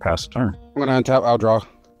 and I'll pass the turn. I'm gonna untap. I'll draw.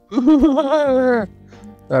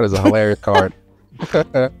 That is a hilarious card.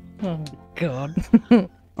 Oh God.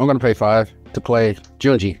 I'm gonna pay 5 to play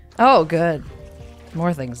Junji. Oh, good.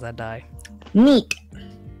 More things that die. Neat.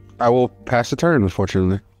 I will pass the turn,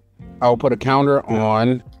 unfortunately. I will put a counter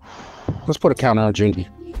on. Let's put a counter on Junji.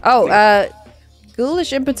 Oh,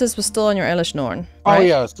 Ghoulish Impetus was still on your Elish Norn. Oh right?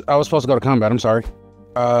 yeah, I was supposed to go to combat. I'm sorry.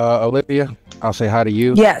 Olivia, I'll say hi to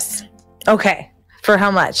you. Yes. Okay. For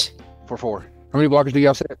how much? For 4. How many blockers do you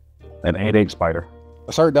have set? An 8/8 spider.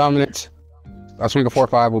 Assert dominance. I'll swing a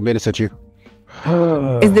 4/5 with menace at you.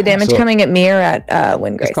 Is the damage coming at me or at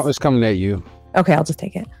Windgrace? It's coming at you. Okay, I'll just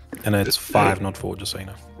take it. And it's 5, not 4, just so you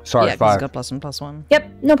know. Sorry, Yeah, 'cause 5. it's got +1/+1. Yep,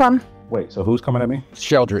 no problem. Wait, so who's coming at me?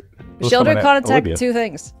 Sheldred. Who's Sheldred coming at can't attack Olivia? 2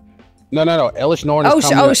 things. No. Elish Norn is Oh,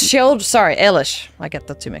 coming at- Shield. Sorry, Elish. I get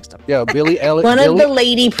the 2 mixed up. Yeah, Billy Elish. One of the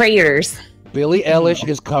lady prayers. Billie Eilish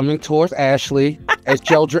is coming towards Ashley, and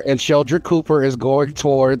Sheldrick Cooper is going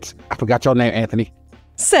towards. I forgot your name, Anthony.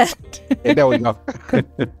 Seth. And there we go.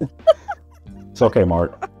 It's okay,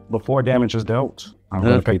 Mark. Before damage is dealt, I'm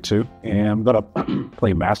going to pay 2, and I'm going to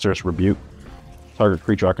play Master's Rebuke. Target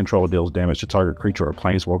creature I control deals damage to target creature or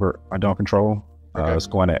planeswalker I don't control. It's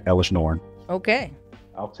going at Elish Norn. Okay.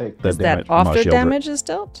 I'll take the Is damage. that after damage is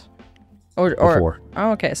dealt? Or Before.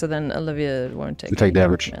 Oh, okay. So then Olivia won't take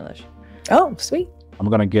damage. Oh, sweet. I'm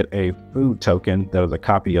going to get a food token that is a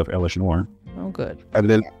copy of Elish Norn. Oh, good. And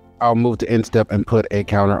then I'll move to end step and put a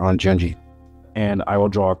counter on Genji. And I will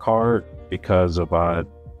draw a card because of a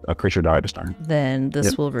creature died this turn. Then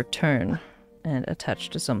this will return and attach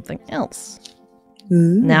to something else.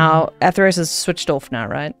 Ooh. Now, Atheros is switched off now,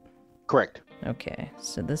 right? Correct. Okay,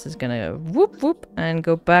 so this is gonna whoop whoop and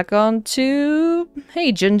go back on to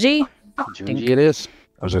hey Genji. Genji it is.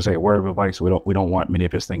 I was gonna say, word of advice, we don't want many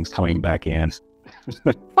of his things coming back in.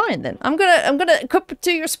 Fine then. I'm gonna equip it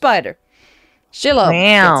to your spider. Shelob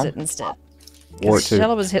Wow. gets it instead. Ward 2.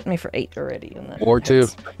 Shelob has hit me for 8 already. And Ward 2.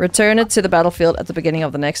 Return it to the battlefield at the beginning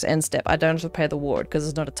of the next end step. I don't repair the ward because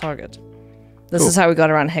it's not a target. This is how we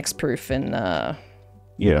got around hexproof in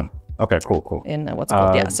Yeah. Okay, cool. in what's it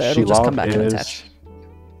called? Yeah, so it'll just come back and is- attach.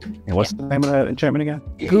 And what's the name of that enchantment again?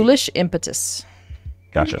 Ghoulish Impetus.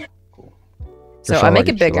 Gotcha. So Shelob I make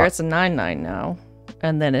it is bigger. Shelob. It's a 9/9 now,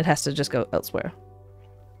 and then it has to just go elsewhere.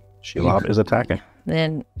 Shelob is attacking.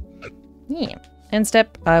 Then, yeah. End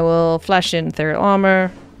step, I will flash in Ethereal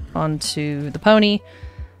Armor onto the pony.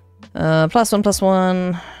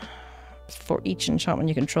 +1/+1 for each enchantment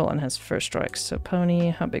you control and has first strike. So pony,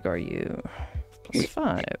 how big are you?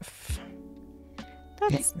 +5.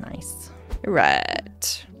 That's nice.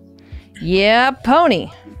 Right. Yeah, pony.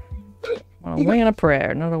 On a wing and a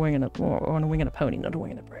prayer, not a wing and a on a wing and a pony, not a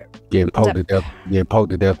wing and a prayer. Getting poked to death. Getting poked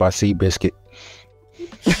to death by Seabiscuit.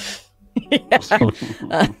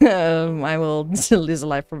 I will lose a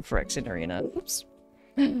life from Phyrexian Arena. Oops.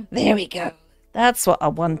 There we go. That's what I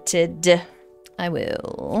wanted. I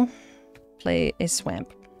will play a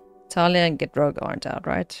swamp. Thalia and Gitrog aren't out,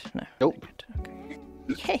 right? No. Nope.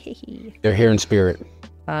 Okay. Yay. They're here in spirit.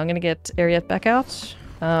 I'm gonna get Eriette back out.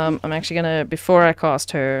 I'm actually gonna, before I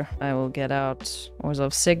cast her, I will get out Oars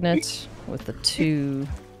of Signet with the 2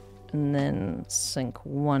 and then sink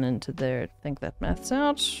 1 into there. I think that maths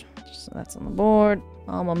out. So that's on the board.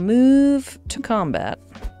 I'm gonna move to combat.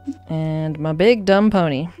 And my big dumb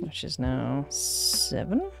pony, which is now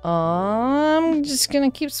 7. I'm just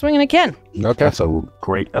gonna keep swinging again. Okay. That's a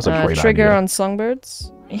great Trigger idea. on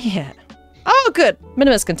songbirds. Yeah. Oh, good.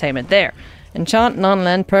 Minimus containment. There. Enchant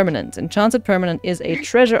non-land permanent. Enchanted permanent is a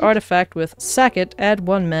treasure artifact with sack it, add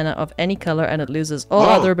 1 mana of any color, and it loses all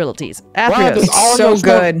other abilities. Why does Athreos. all so your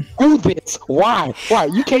stuff good. do this? Why? Why?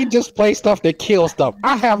 You can't just play stuff that kills stuff.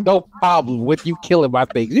 I have no problem with you killing my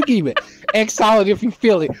things. You can even exile it if you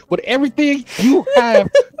feel it. But everything you have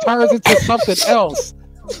turns into something else.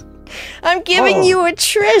 I'm giving you a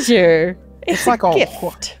treasure. It's like a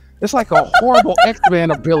gift. It's like a horrible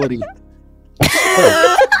X-Men ability.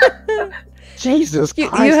 Jesus You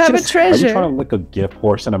Christ. have a just Are you treasure. trying to lick a gift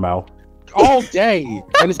horse in the mouth? all day,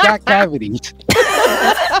 and it's got cavities.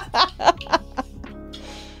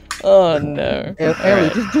 Oh no.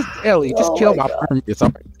 Ellie, just kill my permits.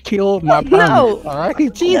 Kill my permits. No. All right,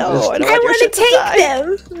 Jesus. No, I don't I want to take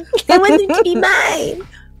them. I want them to be mine.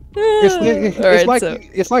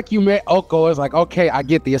 It's like you met Oko. It's like, okay, I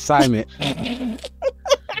get the assignment.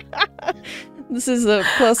 This is a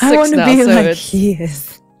 +6 I want to now, be so like it's he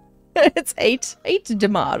is. it's 8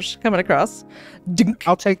 damage coming across. Dink.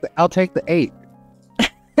 I'll take the 8.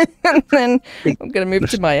 And then I'm gonna move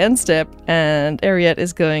to my end step, and Eriette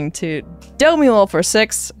is going to dome you all for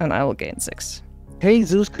 6, and I will gain 6.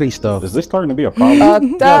 Jesus Cristo. Is this starting to be a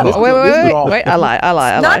problem? this is Wait, all- I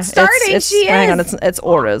lie. Not starting, she hang on, is. it's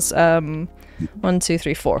auras. 1, 2,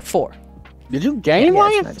 3, 4. 4. Did you gain Yeah,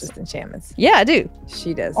 life? it's not just enchantments. Yeah, I do.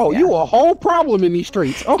 She does. Oh, yeah. you a whole problem in these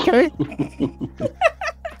streets. Okay.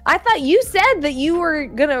 I thought you said that you were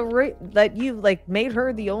gonna that you like made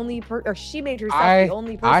her the only or she made herself the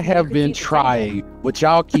only person. I who have could been keep the trying, but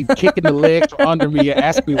y'all keep kicking the legs from under me and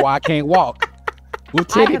asking me why I can't walk.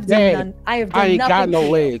 Lieutenant Dan, I have done I ain't nothing got no for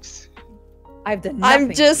you. legs. I've done nothing. I'm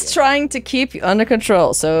for just you. trying to keep you under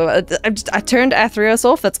control. So I turned Athreos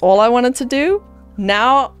off. That's all I wanted to do.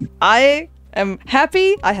 Now I am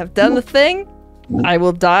happy. I have done the thing. I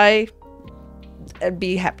will die and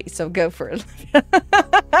be happy. So go for it.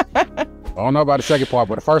 I don't know about the second part,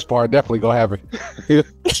 but the first part definitely gonna have it.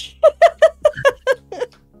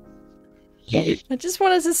 I just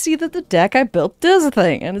wanted to see that the deck I built does a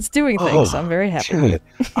thing, and it's doing things, so I'm very happy. Shit.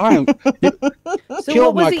 I'm So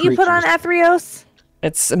what was it you put on Athreos?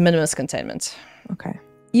 It's a minimus containment. Okay.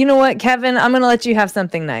 You know what, Kevin? I'm going to let you have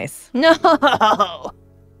something nice. No!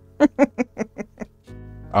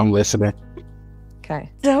 I'm listening. Okay.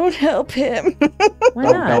 Don't help him. Why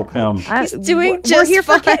Don't not? help him. He's doing we're just here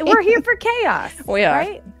fine. we're here for chaos. We are.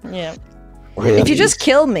 Right? Yeah. Release. If you just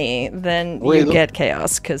kill me, then you get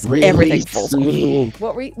chaos, because everything falls off. me.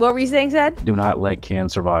 What were you saying, Zed? Do not let Ken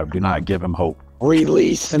survive. Do not give him hope.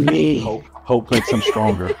 Release me. Hope makes him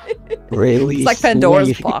stronger. Release It's like Pandora's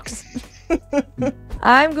me. box.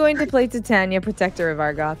 I'm going to play Titania, Protector of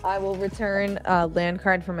Argoth. I will return a land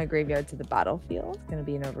card from my graveyard to the battlefield. It's going to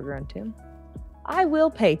be an overgrown tomb. I will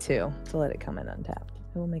pay 2 to let it come in untapped.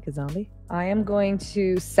 I will make a zombie. I am going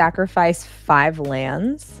to sacrifice 5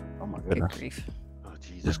 lands. Oh my Good goodness. grief. Oh,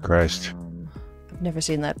 Jesus Christ. I've never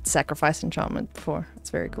seen that sacrifice enchantment before. It's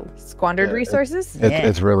very cool. Squandered Yeah, resources.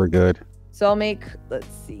 It's really good. So I'll make, let's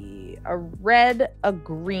see, a red, a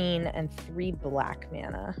green, and 3 black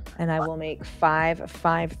mana. And I will make 5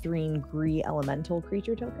 5/3 green elemental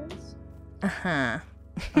creature tokens. Uh-huh.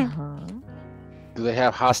 Uh-huh. Do they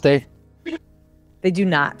have Haste? They do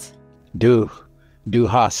not. Do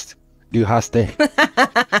Hast. Do Haste.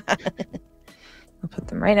 I'll put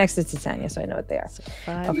them right next to Titania so I know what they are. So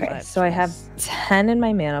 5, Okay, 5, so I have 6. 10 in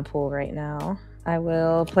my mana pool right now. I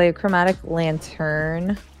will play a Chromatic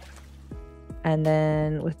Lantern. And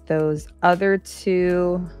then with those other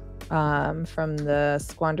 2 from the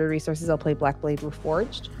Squandered Resources, I'll play Blackblade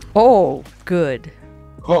Reforged. Oh, good.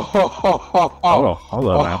 Hold up,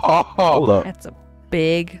 man. Hold up. That's a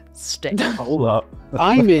big stick. Hold up.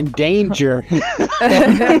 I'm in danger.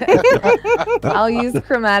 I'll use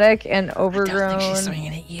Chromatic and I don't think she's Overgrown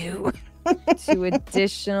swinging at you. to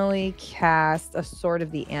additionally cast a Sword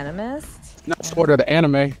of the Animist. Not Sword of the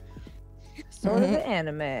Anime. Sword of the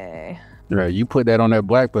Anime. Yeah, you put that on that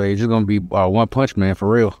Black Blade, it's gonna be One Punch Man for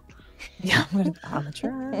real. Yeah, I'm gonna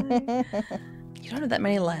try. You don't have that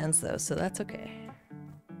many lands, though, so that's okay.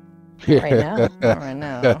 Right now. Not right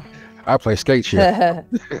now. I play skate shit.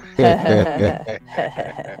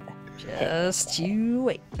 Just you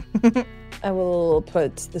wait. I will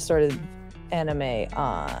put the Sword of Anime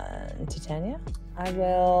on Titania. I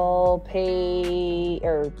will pay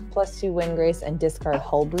 +2 Windgrace and discard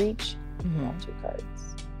Hull Breach. Draw 2 cards.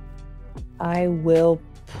 I will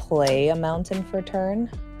play a Mountain for turn.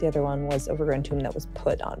 The other one was Overgrown Tomb that was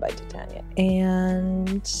put on by Titania.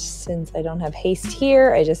 And since I don't have haste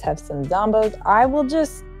here, I just have some zombos. I will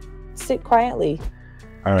just sit quietly.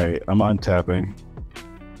 All right, I'm untapping.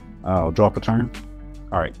 I'll drop a turn.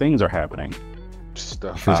 All right, things are happening.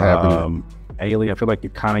 Stuff is happening. Ailey, I feel like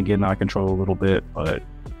you're kind of getting out of control a little bit, but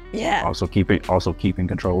Yeah. also keeping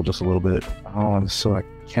control just a little bit. So I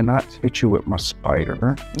cannot hit you with my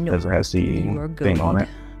spider because it has the You are thing good. on it.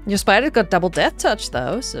 Your spider's got double death touch,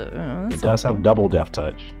 though, so... It does have double death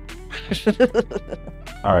touch.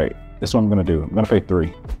 All right, this is what I'm gonna do. I'm gonna pay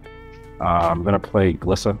 3. I'm gonna play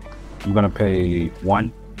Glissa. I'm gonna pay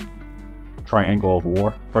 1. Triangle of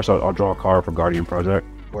War. First, I'll draw a card for Guardian Project.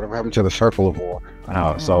 Whatever happened to the Circle of War?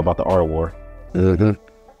 So about the Art of War.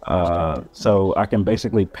 Mm-hmm. So I can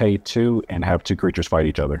basically pay 2 and have 2 creatures fight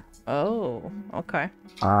each other. Oh, okay.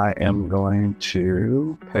 I am going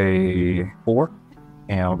to pay 4,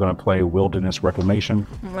 and I'm going to play Wilderness Reclamation.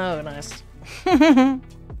 Oh, nice.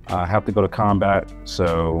 I have to go to combat,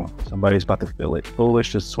 so somebody's about to feel it.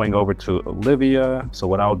 Foolish to swing over to Olivia. So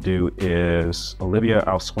what I'll do is, Olivia,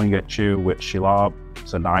 I'll swing at you with Shelob.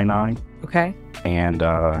 It's a 9/9, Okay. and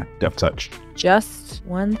Death Touch. Just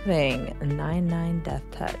one thing. A 9/9 Death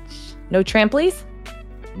Touch. No tramplies?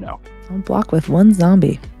 No. I'll block with 1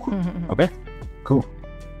 zombie. Okay. Cool.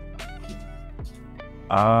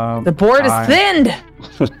 The board is thinned!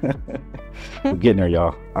 We're getting there,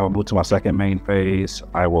 y'all. I will move to my second main phase.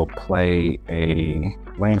 I will play a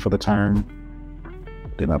land for the turn.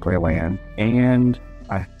 Did not play a land. And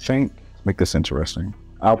I think, let's make this interesting.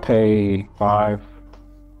 I'll pay 5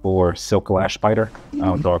 for Silk Lash Spider.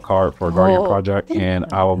 I'll draw a card for a Guardian Project, and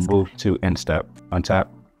I will move to Instep, untap.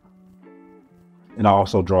 And I'll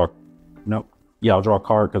also draw, I'll draw a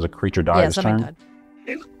card because a creature died this something turn. died.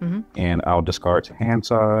 And I'll discard to hand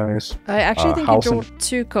size. I actually think Housing. you draw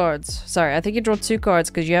 2 cards. Sorry, I think you draw 2 cards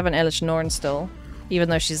because you have an Elish Norn still. Even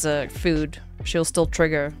though she's a food, she'll still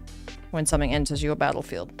trigger when something enters your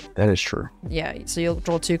battlefield. That is true. Yeah, so you'll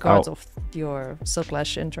draw 2 cards off your Silk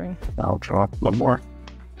Lash entering. I'll draw 1 more.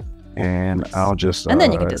 And I'll just... And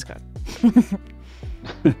then you can discard.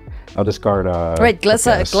 I'll discard... Wait,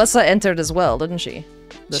 Glissa Glissa entered as well, didn't she?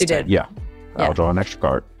 She did. Yeah. Yeah. I'll draw an extra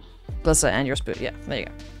card. Glissa and your spoon. Yeah, there you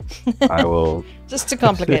go. I will. Just to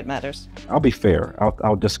complicate matters. I'll be fair.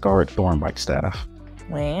 I'll discard Thornbite Staff.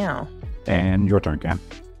 Wow. And your turn, Ken.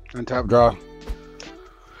 Untap draw.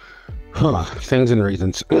 Things and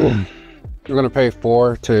reasons. We're gonna pay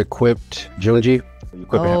 4 to equip Junji. You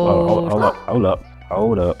equip him. Hold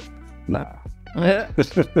up. Nah. No.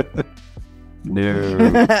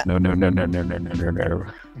 No.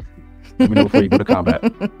 Let me know before you go to combat.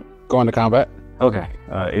 Go into combat. Okay.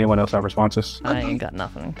 Anyone else have responses? I ain't got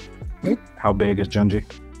nothing. How big is Junji?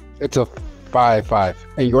 It's a 5/5,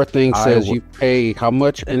 and your thing says you pay how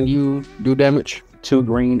much and you do damage. 2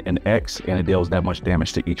 green and X, and it deals that much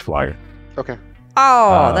damage to each flyer. Okay.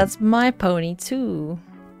 Oh, that's my pony too.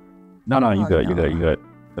 No, you good.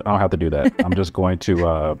 I don't have to do that. I'm just going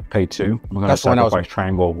to pay 2. I'm going to sacrifice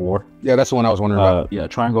Triangle of War. Yeah, that's the one I was wondering about. Yeah,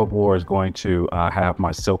 Triangle of War is going to have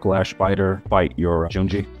my Silk Lash Spider fight your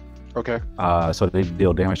Junji. Okay. So they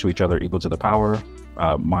deal damage to each other equal to the power.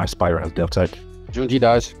 My Spider has Death Touch. Junji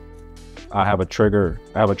dies. I have a trigger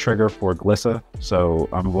for Glissa, so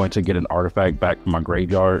I'm going to get an artifact back from my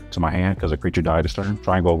graveyard to my hand because a creature died this turn.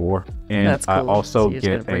 Triangle of War. And That's cool. I also So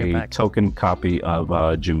get a token copy of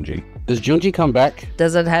Junji. Does Junji come back?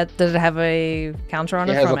 Does it have a counter on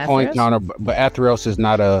it? It has from a coin Athreos? counter, but Athreos is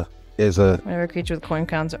not a. Whenever a creature with coin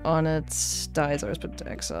counter on it dies or is put to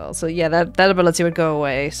exile. So yeah, that ability would go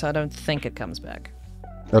away, so I don't think it comes back.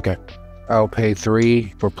 Okay. I'll pay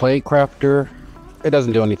 3 for Plague Crafter. It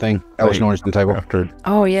doesn't do anything. Elish Norn's the table.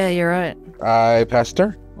 Oh yeah, you're right. I passed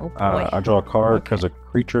her. Oh boy. I draw a card because a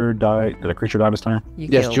creature died. Did a creature die this turn? You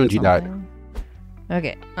Yes, killed Junji died. something.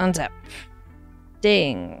 Okay, untap.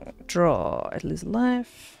 Ding. Draw. It loses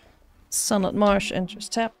life. Sunlit Marsh enters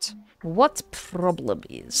tapped. What problem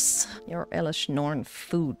is? Your Elish Norn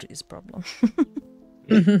food is problem.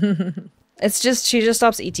 It's just, she just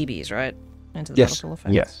stops ETBs, right? Into the Yes. battlefield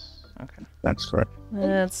effect? Yes. Okay. That's correct.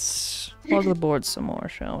 Let's plug the board some more,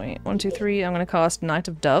 shall we? 1, 2, 3. I'm going to cast Knight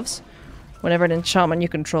of Doves. Whenever an enchantment you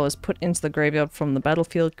control is put into the graveyard from the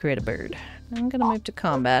battlefield, create a bird. I'm going to move to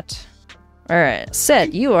combat. Alright,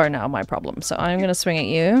 Set, you are now my problem. So I'm going to swing at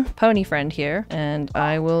you, pony friend here, and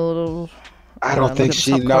I will... I don't think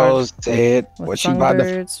she knows, Ted. What she about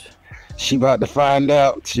to find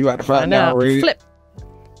out. She about to find out. Flip.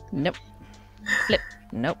 Nope. Flip.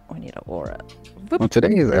 Nope. We need an aura. Whoop. On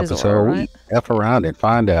today's episode, we F around and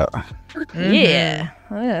find out. Yeah.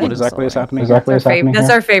 Oh, yeah. What exactly is happening? That's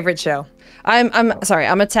our favorite show. I'm sorry.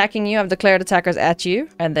 I'm attacking you. I've declared attackers at you,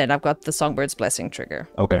 and then I've got the Songbird's Blessing trigger.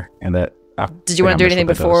 Okay, and that. Did you want to do anything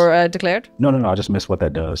before declared? No. I just missed what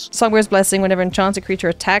that does. Songbird's Blessing. Whenever enchanted creature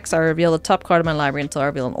attacks, I reveal the top card of my library until I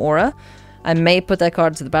reveal an aura. I may put that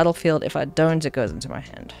card into the battlefield. If I don't, it goes into my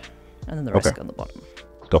hand, and then the rest go on the bottom.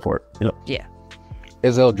 Go for it. Yep. Yeah.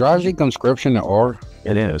 Is Eldrazi conscription or?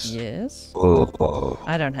 It is. Yes. Oh.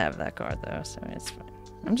 I don't have that card though, so it's fine.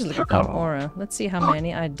 I'm just looking for an aura. Let's see how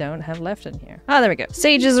many I don't have left in here. Ah, there we go.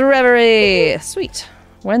 Sage's Reverie. Sweet.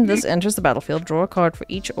 When this enters the battlefield, draw a card for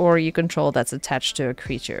each aura you control that's attached to a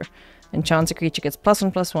creature. Enchanted creature gets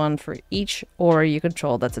 +1/+1 for each aura you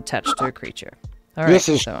control that's attached to a creature. All right, This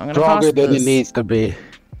is so I'm gonna stronger than this. it needs to be.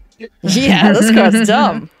 Yeah, this card's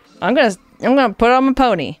dumb. I'm gonna put it on my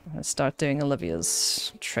pony. I'm gonna start doing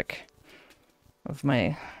Olivia's trick of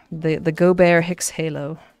the Go Bear Hicks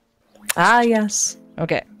Halo. Ah, yes.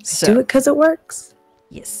 Okay, so Do it because it works.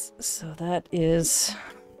 yes, so that is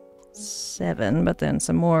 7, but then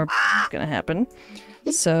some more is gonna happen.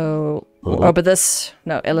 So, but this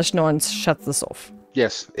Elish Norn shuts this off.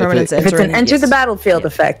 Yes. Permanents If it's an enter the yes. battlefield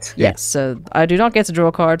effect. Yes, so I do not get to draw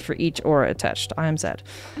a card for each aura attached. I am sad.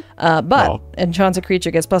 But enchanted creature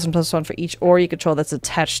gets +1/+1 for each aura you control that's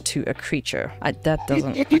attached to a creature. I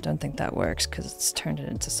don't think that works because it's turned it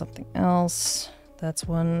into something else. That's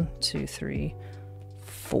 1, 2, 3,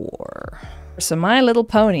 4. So my little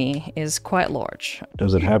pony is quite large.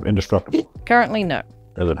 Does it have indestructible? Currently, no.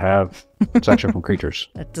 Does it have protection from creatures?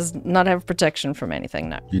 It does not have protection from anything,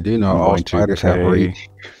 no. You do know I'm all going to spiders have pay- reach.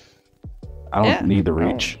 I don't need the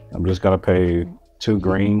reach. I'm just gonna pay 2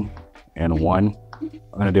 green and 1.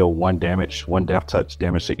 I'm gonna deal 1 damage, 1 death touch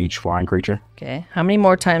damage to each flying creature. Okay, how many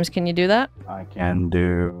more times can you do that? I can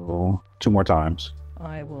do 2 more times.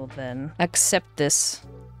 I will then accept this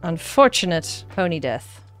unfortunate pony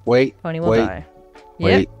death. Wait. Pony will wait, die.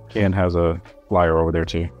 Wait. Ken has a flyer over there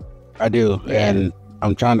too. I do, Yeah. and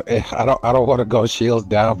I'm trying to. I don't want to go shields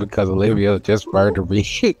down because Olivia just murdered me.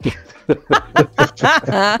 What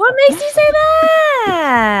makes you say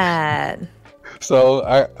that? So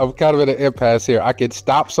I'm kind of in an impasse here. I can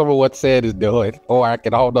stop some of what Sad is doing, or I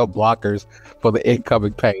can hold up blockers for the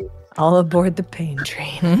incoming pain. All aboard the pain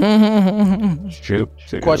train. Shoot.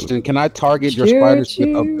 Question: can I target your spiders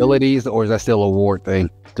with abilities, or is that still a ward thing?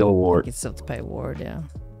 Still a ward. You still have to pay ward, yeah.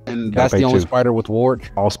 And that's the only spider with ward?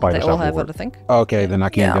 All spiders They all have ward. it, I think. Okay, then I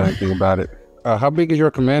can't do anything about it. How big is your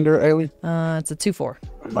commander, Ailey? It's a 2/4.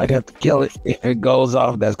 I might have to kill it. If it goes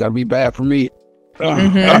off, that's gonna be bad for me.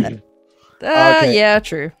 Okay. Yeah,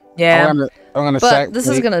 true. Yeah. I'm gonna But sack. this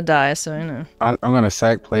is gonna die, so you know. I'm gonna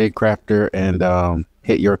sack Plague Crafter and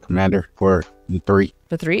hit your commander for 3.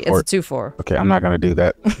 For 3, it's Or- a 2/4. Okay, I'm not gonna do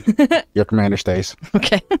that. Your commander stays.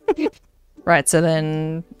 Okay. Right, so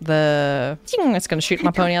then it's gonna shoot my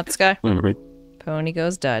pony out the sky. Pony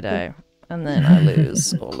goes die. And then I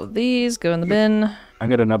lose all of these, go in the bin. I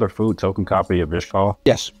get another food token copy of Vishkal.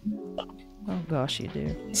 Yes. Oh gosh, you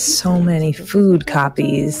do. So many food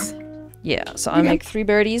copies. Yeah, so I make 3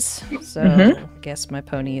 birdies. So I guess my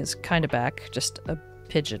pony is kind of back. Just a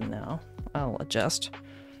pigeon now. I'll adjust.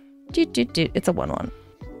 It's a 1/1.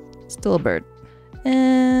 Still a bird.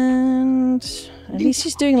 And at least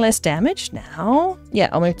he's doing less damage now. Yeah,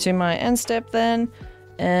 I'll move to my end step then.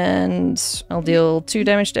 And I'll deal 2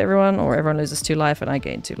 damage to everyone, or everyone loses 2 life and I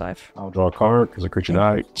gain 2 life. I'll draw a card because a creature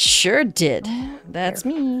died. Sure did. That's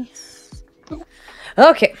me.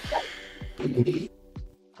 Okay.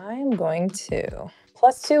 I am going to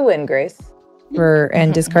 +2 Windgrace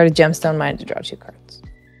and discard a gemstone mine to draw 2 cards.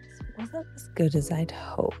 This wasn't as good as I'd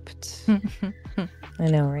hoped. I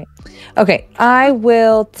know, right? Okay, I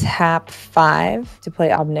will tap 5 to play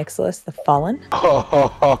Obnixilis the Fallen.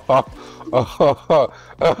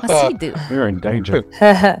 What's he do? We're in danger.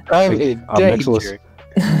 I'm in Obnixilis. danger.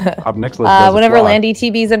 Obnixilis Whenever doesn't fly. land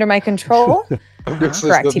ETBs under my control, Obnixilis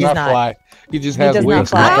correct, does he does not not. fly. He just he has does not wings.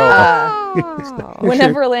 fly.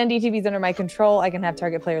 Whenever a land ETB is under my control, I can have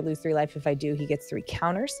target player lose 3 life. If I do, he gets 3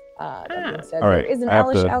 counters. That being said, All right, there is an I have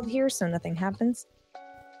Elish to- out here, so nothing happens.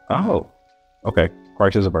 Oh. Okay.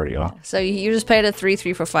 Christ is a birdie, huh? So you just paid a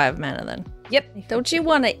 3/3 for 5 mana then. Yep. Don't you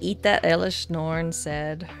want to eat that Elish Norn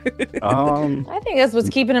said? I think that's what's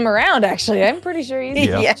keeping him around, actually. I'm pretty sure he's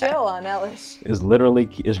Yeah. chill on Elish. is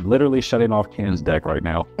literally shutting off Ken's deck right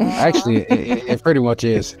now. Actually, it pretty much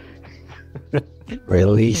is.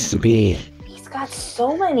 Release me. He's got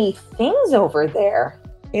so many things over there.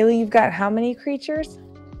 Haley, you've got how many creatures?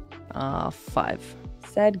 5.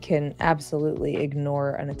 Zed can absolutely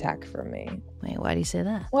ignore an attack from me. Wait, why do you say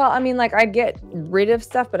that? Well, I mean, like, I'd get rid of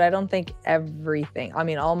stuff, but I don't think everything. I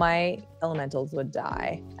mean, all my elementals would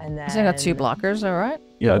die. And then... He's only got 2 blockers, alright?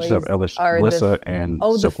 Yeah, I just have Elish, Are the- Lissa, and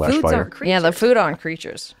Oh, the Silklash foods Fighter. aren't creatures. Yeah, the food aren't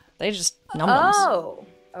creatures. They just numb them. Oh,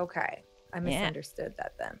 okay. I Yeah. misunderstood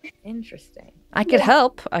that then. Interesting. I could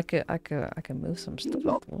help. I could move some stuff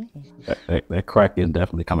out the way. That crack is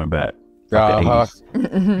definitely coming back. Uh-huh.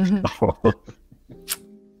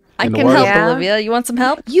 I In the can world- help, Yeah. Olivia. You want some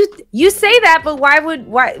help? You say that, but why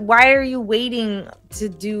are you waiting to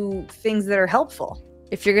do things that are helpful?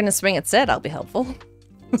 If you're gonna swing at Zed, I'll be helpful.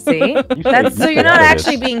 See? You That's so stay you're not out of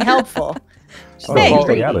actually this. being helpful. Oh, Stay you stay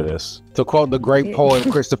greedy. out of this. To quote the great poet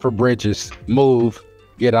Christopher Bridges, move,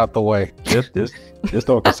 get out the way. This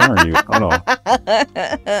don't concern you. Hold on.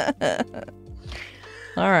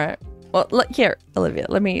 All right. Well, look here, Olivia.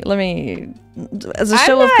 Let me, as a I'm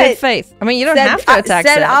show of not- good faith. I mean, you don't Said- have to attack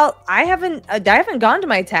said Zed. I haven't gone to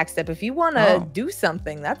my attack step. If you want to Oh. do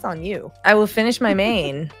something, that's on you. I will finish my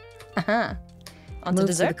main. Uh-huh. On to Move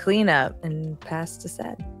to the dessert. cleanup and pass to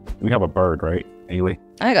Sed. We have a bird, right, Ailey?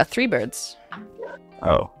 I got 3 birds.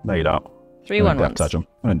 Oh, no, you don't. 3 I'm 1 gonna depth touch them.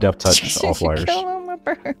 I'm gonna depth touch all flyers. Kill all my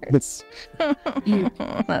birds.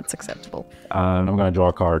 That's acceptable. I'm gonna draw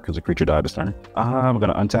a card because the creature died this turn. I'm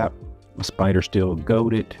gonna untap. My spider's still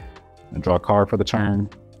goaded. And draw a card for the turn.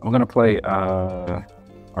 I'm gonna play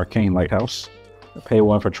Arcane Lighthouse. Pay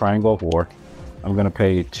 1 for Triangle of War. I'm gonna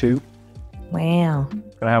pay 2. Wow.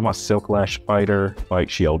 Gonna have my Silklash Spider fight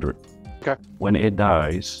Sheldred. Okay. When it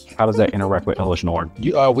dies, how does that interact with Elish Norn?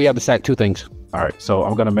 We have to sack 2 things. All right, so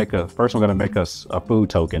I'm gonna make us a food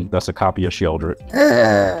token. That's a copy of Sheldred.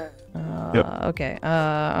 Okay.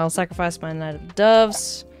 I'll sacrifice my Knight of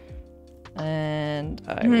Doves. And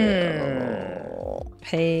I will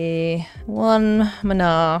pay 1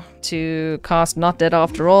 mana to cast Not Dead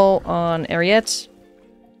After All on Eriette.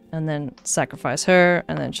 And then sacrifice her.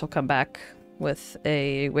 And then she'll come back with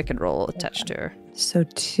a Wicked Roll attached to her. So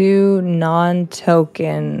 2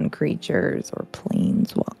 non-token creatures or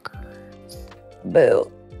planeswalkers. Boo.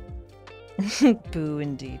 Boo,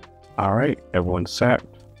 indeed. All right, everyone's sacked.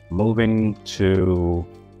 Moving to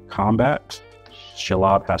combat.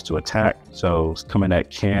 Shelob has to attack, so it's coming at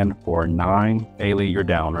Ken for 9. Ailey, you're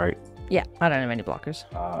down, right? Yeah, I don't have any blockers.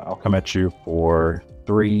 I'll come at you for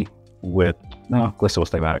 3 with No, Glissa will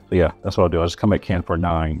stay back. But yeah, that's what I'll do. I'll just come at Ken for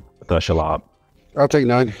 9 with the Shelob. I'll take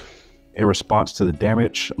 9. In response to the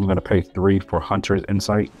damage, I'm going to pay 3 for Hunter's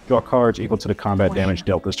Insight. Draw cards equal to the combat damage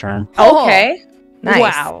dealt this turn. Okay. Nice.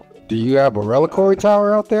 Wow. Do you have a reliquary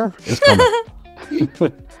tower out there? It's coming.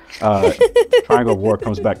 Triangle of War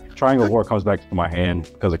comes back. Triangle of War comes back to my hand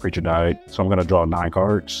because the creature died. So I'm going to draw 9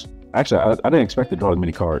 cards. Actually, I didn't expect to draw as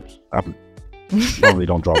many cards. I normally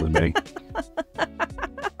don't draw as many.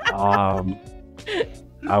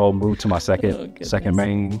 I will move to my second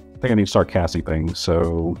main. I think I need to start casting things.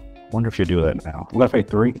 So wonder if you do that now. I'm going to pay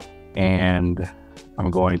 3, and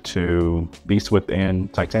I'm going to Beast Within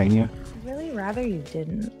Titania. I'd really rather you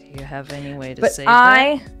didn't. Do you have any way to But save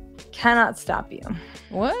I cannot stop you. that?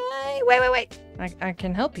 Wait. I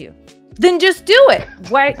can help you. Then just do it.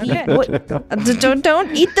 Why? Okay.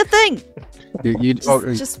 Don't eat the thing.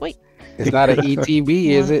 Just wait. It's not an ETB,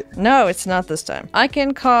 is it? No, it's not this time. I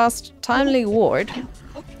can cast Timely Ward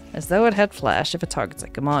as though it had flash if it targets a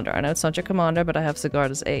commander. I know it's not your commander, but I have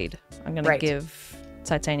Sigurd as aid. I'm going to give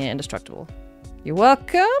Titania Indestructible. You're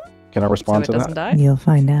welcome. Can I respond so to it doesn't that? die. You'll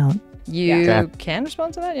find out. You can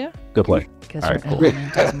respond to that, yeah? Good play. Guess All right, your cool.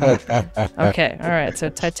 element doesn't matter. Okay, all right. So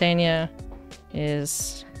Titania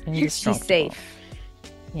is She's indestructible. safe.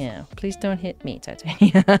 Yeah, please don't hit me,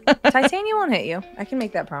 Titania. Titania won't hit you. I can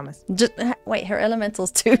make that promise. Just, wait, her elementals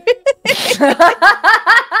too.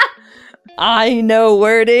 I know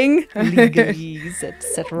wording. Legalese,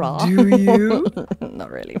 etc. Do you? Not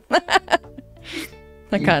really.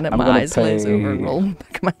 I kind of, I'm my gonna eyes glaze over and pay- roll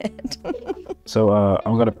back of my head. So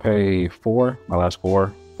I'm going to pay 4, my last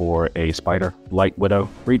 4, for a Spider. Light Widow.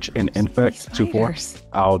 Reach and Infect, 2/4. Spiders.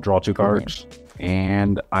 I'll draw 2 cards.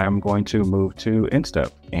 And I'm going to move to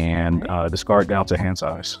Instep and discard down to hand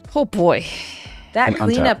size. Oh boy. That And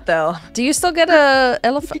cleanup, though. Do you still get a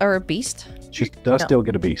elephant or a beast? She does still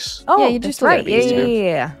get a beast. Oh, Yeah, you do that's still get a right. beast,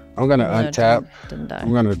 Yeah. I'm gonna No, untap. Didn't die.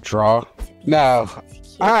 I'm gonna draw. Now,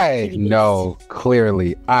 I know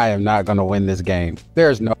clearly I am not gonna win this game.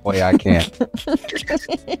 There's no way I can.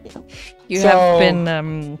 You So, have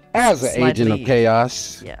been As an agent of slightly-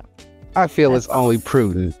 chaos, Yeah. I feel it's only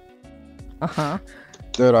prudent Uh-huh.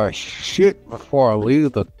 that I shit before I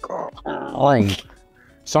leave the lane.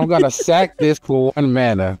 So I'm gonna sack this for 1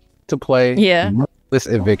 mana to play Yeah. this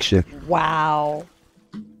eviction. Wow.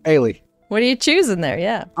 Ailey, What are you choosing there?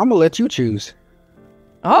 Yeah. I'm gonna let you choose.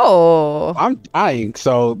 Oh. I'm dying,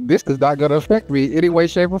 so this is not gonna affect me any way,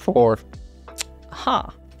 shape, or form. Huh.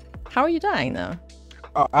 How are you dying though?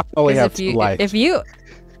 I only 'Cause have 2 lives. if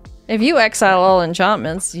you exile all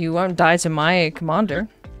enchantments, you won't die to my commander.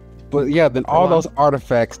 But yeah, then all Wow. those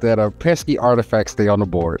artifacts that are pesky artifacts stay on the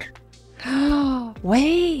board.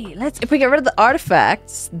 Wait, if we get rid of the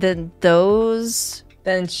artifacts, then those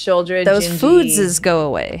Then Shouldred, Gingy. foodses go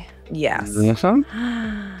away. Yes.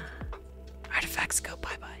 Artifacts go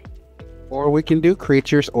bye-bye. Or we can do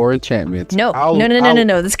creatures or enchantments. No, I'll-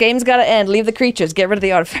 no. This game's gotta end. Leave the creatures. Get rid of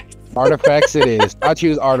the artifacts. Artifacts it is. I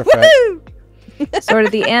choose artifacts. Sword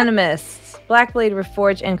of the Animus, Blackblade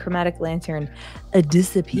Reforged, and Chromatic Lantern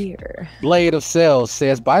disappear. Blade of Cells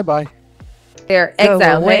says bye-bye. They're Go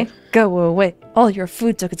exiled, away. hey? Go away. All your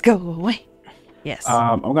food tokens go away. Yes.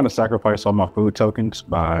 I'm going to sacrifice all my food tokens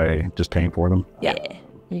by just paying for them. Yeah.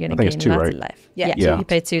 You're gonna I think gain it's 2, lots right? of life. Yeah. Yeah. You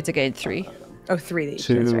pay 2 to gain 3. Oh, 3 each.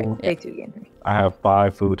 2. That's right. Pay 2 again. 3. I have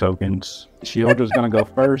 5 food tokens. Shieldred's going to go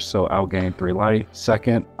first, so I'll gain 3 life.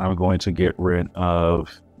 Second, I'm going to get rid of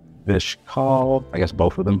Vishkal. I guess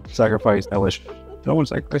both of them. Sacrifice Elish. No one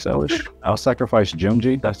sacrifice Elish. I'll sacrifice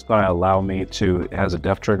Junji. That's going to allow me to, it has a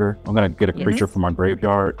death trigger. I'm going to get a creature from my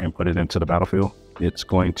graveyard and put it into the battlefield. It's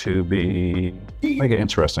going to be, make it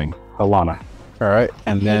interesting, Alana. All right,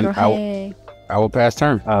 and then I will pass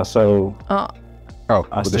turn. So Oh,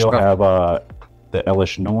 I with the still stuff. have the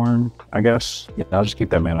Elish Norn, I guess. Yeah, I'll just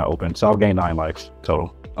keep that mana open. So I'll gain 9 life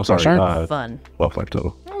total. I'm sorry, Sure. Fun. 12 life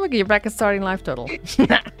total. Oh, look, you're back at starting life total.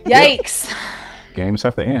 Yikes! Games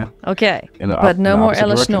have to end. Okay, In the but no in the more opposite Elish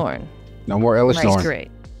direction. Norn. No more Elish That's Norn.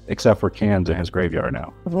 great. Except for Ken's in his graveyard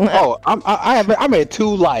now. Oh, I'm at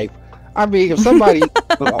 2 life. I mean, if somebody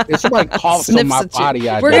coughs on Sniffs my at you. body,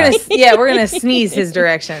 I We're die. we're gonna sneeze his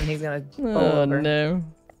direction. He's gonna fall Oh over. no.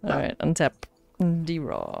 Alright, untap.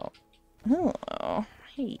 D-raw. Oh,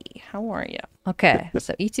 hey, how are you? Okay,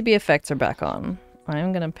 so ETB effects are back on.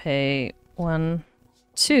 I'm gonna pay 1,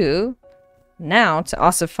 2 now to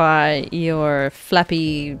ossify your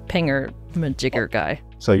flappy pinger majigger guy.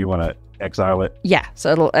 So you want to exile it? Yeah,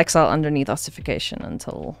 so it'll exile underneath ossification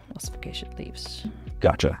until ossification leaves.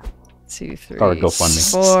 Gotcha. 2, 3, Or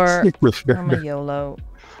GoFundMe. 4. I'm a YOLO.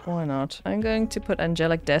 Why not? I'm going to put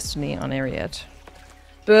Angelic Destiny on Eriette.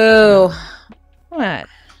 Boo! Alright.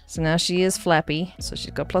 So now she is Flappy. So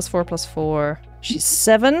she's got +4/+4. She's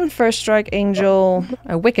 7. First strike angel.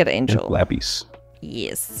 A wicked angel. Flappies.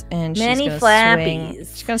 Yes. And Many she's gonna swing. flappies.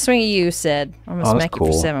 She's gonna swing at you, Sid. I'm gonna Oh, that's smack you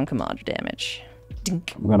for cool. 7 commander damage.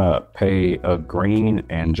 Dink. I'm gonna pay a green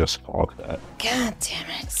and just fog that. God damn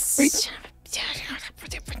it.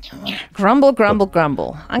 Grumble, grumble,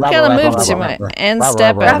 grumble. I'm Rubber, gonna rubber, move to rubber, my rubber. end Rubber,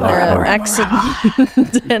 step rubber, and rubber.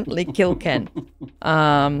 accidentally kill Ken.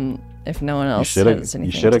 If no one else shoulda- has you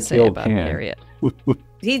anything shoulda to say killed about Ken. Eriette.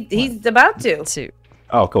 He's about to. 2.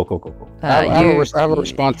 Oh, cool. I have a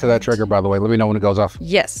response to that trigger, by the way. Let me know when it goes off.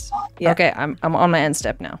 Yes. Yeah. Okay, I'm on my end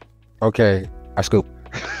step now. Okay, I scoop.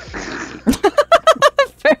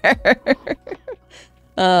 Fair.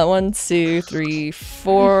 1, 2, 3,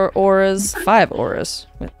 4 auras, 5 auras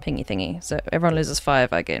with pingy thingy. So everyone loses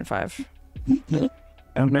 5, I gain 5.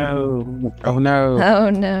 Oh no. Oh no. Oh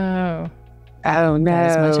no. Oh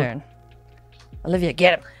That is my turn. Olivia,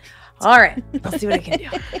 get him. All right. Let's see what I can do.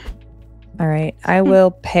 All right. I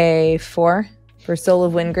will pay 4 for Soul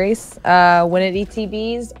of Windgrace. When it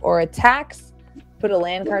ETBs or attacks, put a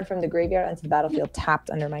land card from the graveyard onto the battlefield tapped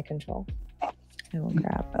under my control. I will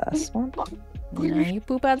grab a swamp. No, you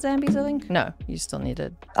poop out zombies, I think? No, you still need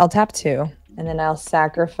it. I'll tap 2, and then I'll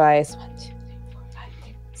sacrifice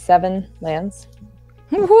 7 lands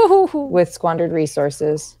with squandered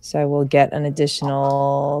resources. So I will get an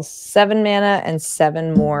additional 7 mana and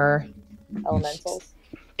 7 more elementals.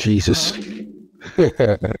 Jesus. This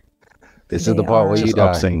is the They part where are- you This is die.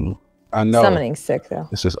 obscene. I know. Summoning sick though.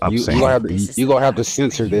 This is You obscene. gonna have to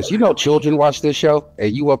censor this. You know, children watch this show,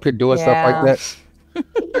 and you up here doing stuff like that.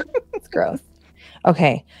 It's gross.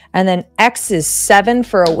 Okay, and then X is 7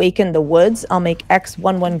 for Awaken the Woods. I'll make X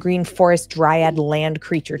 1/1 green forest dryad land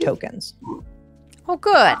creature tokens. Oh,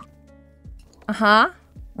 good. Uh-huh.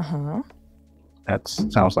 Uh-huh. That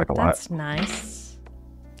sounds like a lot. That's nice.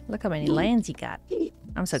 Look how many lands you got.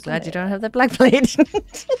 I'm so glad you don't have the black blade.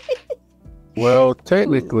 Well,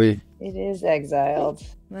 technically, It is exiled.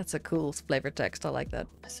 That's a cool flavor text. I like that.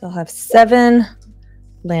 So I'll have 7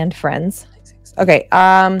 land friends. Okay,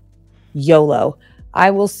 YOLO. I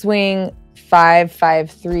will swing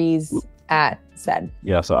 5/5/3s at Zed.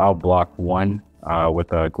 Yeah, so I'll block 1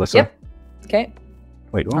 with a Glissa. Yep. Okay.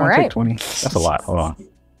 Wait, do I All want to right. take 20? That's a lot. Hold on.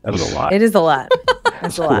 That was a lot. It is a lot.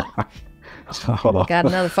 That's a lot. Hold on. Got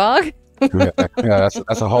another fog? yeah,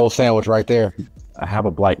 that's a whole sandwich right there. I have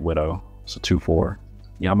a Blight Widow. It's a 2/4.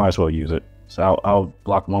 Yeah, I might as well use it. So I'll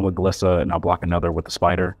block 1 with Glissa, and I'll block another with the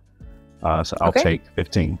Spider. So I'll Okay. take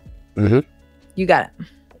 15. Mm-hmm. You got it.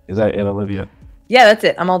 Is that it, Olivia? Yeah, that's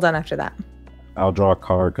it. I'm all done after that. I'll draw a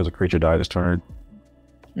card because a creature died this turn.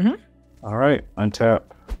 Mhm. All right, untap.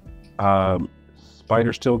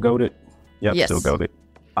 Spider still goaded? Yep, Yes. still goaded.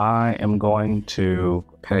 I am going to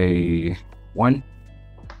pay 1.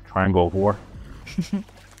 Triangle of War.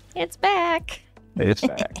 It's back. It's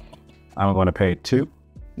back. I'm going to pay 2.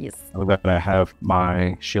 Yes. I'm going to have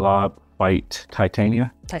my Shelob fight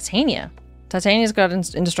Titania. Titania. Titania's got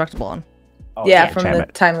indestructible on. Oh, Yeah, it's from the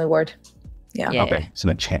enchantment. Timely Ward. Yeah. Yeah. Okay, it's an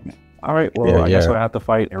enchantment. All right, well, Yeah, I guess yeah. I have to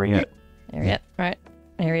fight Eriette. Eriette, right?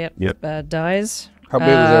 Eriette Yep. Dies. How big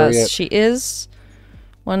is Eriette? She is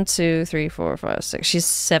 1, 2, 3, 4, 5, 6. She's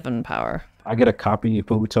 7 power. I get a copy, a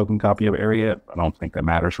food token copy of Eriette. I don't think that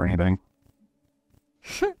matters for anything.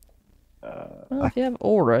 Well, if you have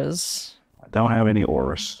auras. I don't have any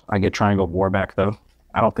auras. I get Triangle of War back, though.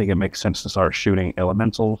 I don't think it makes sense to start shooting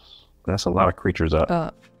elementals. That's a lot of creatures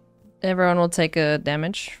up. Everyone will take a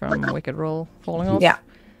damage from Wicked Roll falling off. Yeah.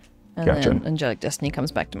 And Gotcha. then Angelic Destiny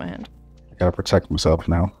comes back to my hand. I gotta protect myself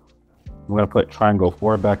now. I'm gonna put Triangle of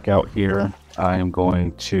War back out here. I am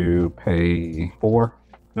going to pay 4.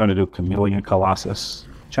 I'm gonna do Chameleon Colossus.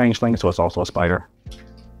 Changeling, so it's also a spider.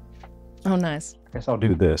 Oh, nice. I guess I'll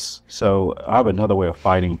do this. So I have another way of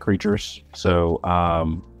fighting creatures. So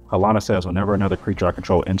Halana says whenever another creature I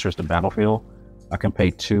control enters the battlefield, I can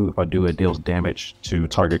pay 2 if I do it deals damage to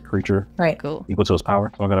target creature Right. Cool. equal to its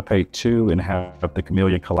power. So I'm going to pay 2 and have the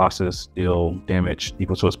Chameleon Colossus deal damage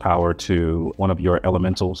equal to its power to one of your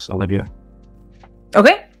elementals, Olivia.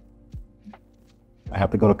 Okay. I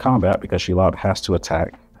have to go to combat because Shelob has to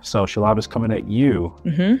attack. So Shelob is coming at you,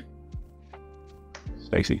 Mm-hmm.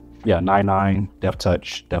 Stacy. Yeah, 9/9,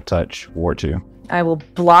 Death Touch, Ward 2. I will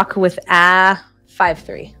block with a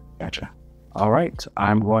 5/3. Gotcha. All right,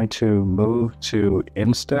 I'm going to move to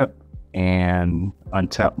instep and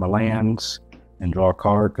untap my lands and draw a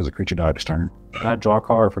card because the creature died this turn. Can I draw a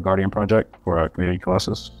card for Guardian Project for a Chameleon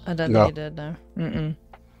Colossus? I don't No. think you did, no. Mm-mm.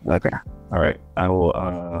 Okay. All right, I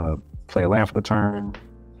will play a land for the turn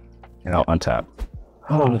and I'll untap.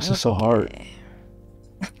 Oh, this is so hard.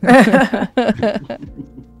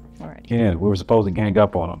 Alright. Yeah, we were supposed to gang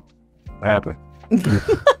up on them. What happened?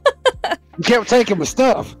 You kept taking my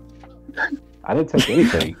stuff. I didn't take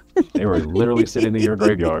anything. They were literally sitting in your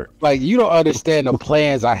graveyard. Like, you don't understand the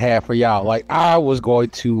plans I had for y'all. Like, I was going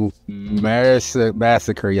to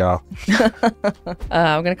massacre y'all.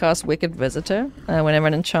 I'm going to cast Wicked Visitor. Whenever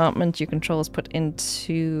an enchantment you control is put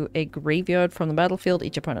into a graveyard from the battlefield,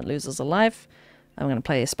 each opponent loses a life. I'm going to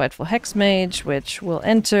play a Spiteful Hex Mage, which will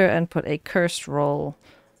enter and put a cursed roll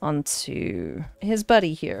onto his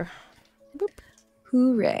buddy here. Boop.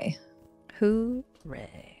 Hooray.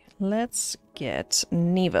 Hooray. Let's get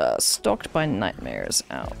Neva, Stalked by Nightmares,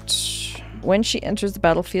 out. When she enters the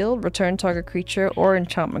battlefield, return target creature or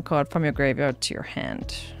enchantment card from your graveyard to your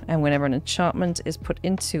hand. And whenever an enchantment is put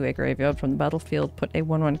into a graveyard from the battlefield, put a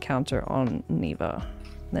 1/1 counter on Neva.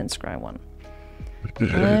 Then scry 1.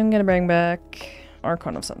 I'm gonna bring back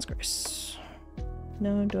Archon of Sun's Grace.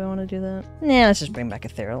 No, do I want to do that? Nah, let's just bring back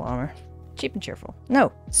Ethereal Armor. Cheap and cheerful.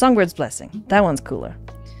 No, Songbird's Blessing. That one's cooler.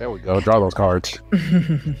 There we go. Draw those cards.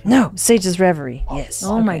 No, Sage's Reverie. Yes.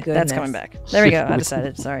 Oh my goodness. That's coming back. There we go. I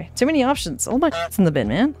decided. Sorry. Too many options. All my in the bin,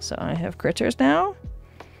 man. So I have critters now.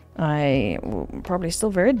 I'm probably still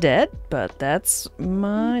very dead, but that's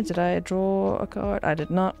my... Did I draw a card? I did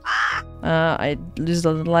not. I lose a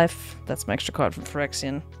little life. That's my extra card from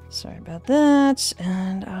Phyrexian. Sorry about that.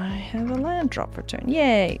 And I have a land drop for turn.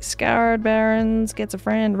 Yay! Scoured Barrens gets a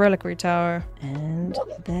friend. Reliquary Tower. And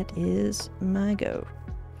that is my go.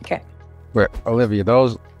 Okay. But, Olivia,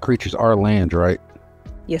 those creatures are land, right?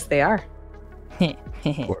 Yes, they are.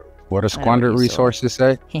 What do squandered resources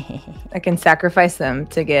say? I can sacrifice them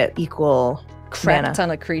to get equal Crap mana. ton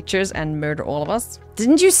of creatures and murder all of us.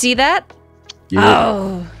 Didn't you see that? Yeah.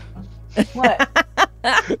 Oh. What?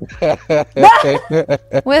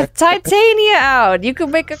 With Titania out, you could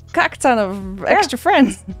make a cock ton of extra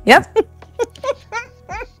friends. Yep.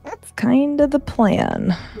 It's kind of the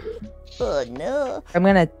plan. Oh no. I'm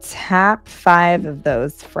gonna tap 5 of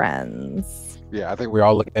those friends. Yeah, I think we're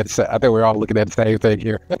all looking at. I think we're all looking at the same thing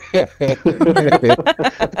here.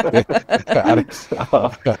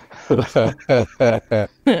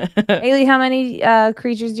 Ailey, how many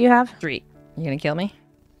creatures do you have? 3. You gonna kill me?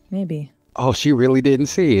 Maybe. Oh, she really didn't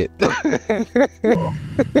see it.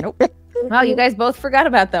 Nope. Wow, you guys both forgot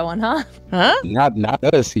about that one, huh? Huh? Not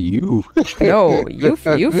us, you. No, you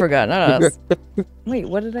forgot, not us. Wait,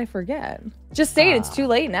 what did I forget? Just say it. It's too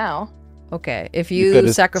late now. Okay, if You you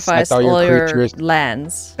could've sacrifice sacked all your all your creatures.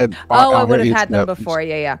 lands. And Oh, I out would have here had them eating up. before.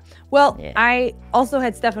 Yeah. Well, Yeah. I also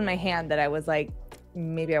had stuff in my hand that I was like,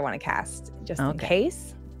 maybe I want to cast just in Okay.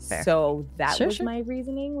 case. Fair. So that Sure, was sure. my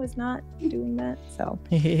reasoning, was not doing that. So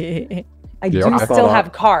Yeah. I Yeah, do I still thought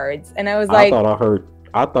have cards, and I was I like, thought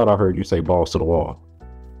I heard you say balls to the wall.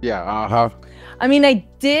 Yeah, uh-huh. I mean, I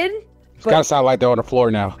did. It's gotta sound like they're on the floor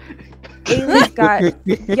now. Ailey's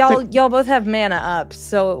got y'all both have mana up,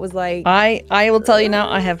 so it was like, I will tell you now,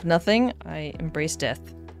 I have nothing. I embrace death.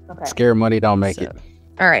 okay. Scare money don't make So, it.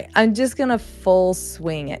 All right, I'm just gonna full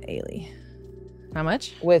swing at Ailey How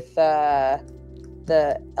much? with the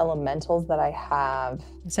elementals that I have.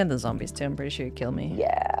 Send the zombies too. I'm pretty sure you kill me.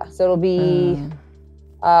 Yeah, so it'll be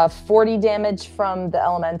 40 damage from the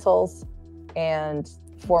elementals and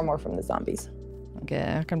 4 more from the zombies.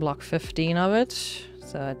 Okay, I can block 15 of it.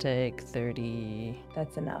 So I take 30.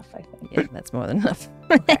 That's enough, I think. Yeah, that's more than enough.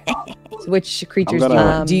 So which creatures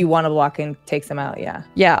gonna- do you want to block and take them out? Yeah.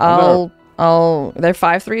 Yeah, I'll. They're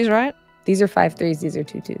 5/3s, right? These are 5/3s, these are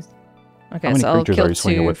 2/2s. Okay, many so I'll creatures are kill you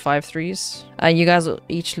swinging 2 with? 5/3s. You guys will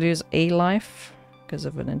each lose a life because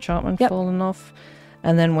of an enchantment Yep. falling off.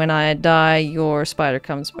 And then when I die, your spider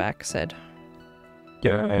comes back, said.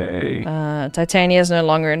 Yay. Titania is no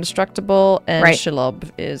longer indestructible, and Right. Shelob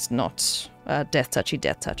is not death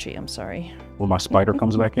touchy. I'm sorry. When my spider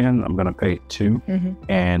comes back in, I'm gonna pay 2 Mhm.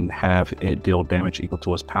 and have it deal damage equal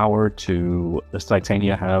to its power. To does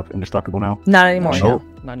Titania have indestructible now? Not anymore. Nope.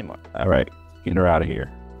 Not anymore. All right, get her out of here.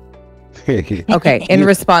 Okay, in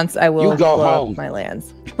response, I will You go blow home. up my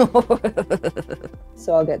lands.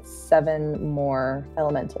 So I'll get 7 more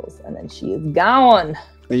elementals, and then she is gone.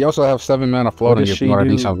 You also have 7 mana floating does if you she want to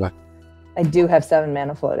do do? something. I do have 7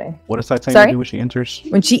 mana floating. What does Titania Sorry? do when she enters?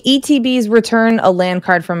 When she ETBs, return a land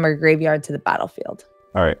card from her graveyard to the battlefield.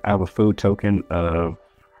 All right, I have a food token of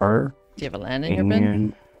her, Do you have a land in your bin?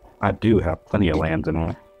 and I do have plenty of lands in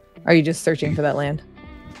her. Are you just searching for that land?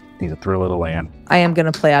 Need a thrill of the land. I am going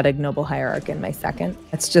to play out Ignoble Hierarch in my second.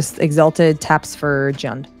 It's just Exalted taps for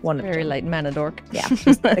Jund. One of Very Jund. late mana dork. Yeah,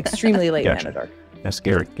 just extremely late Gotcha. mana dork. That's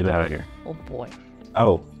scary. Get out of here. Oh boy.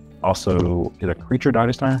 Oh, also, did a creature die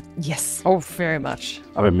this time? Yes. Oh, very much.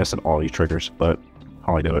 I've been missing all these triggers, but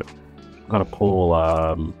how I do it. I'm gonna pull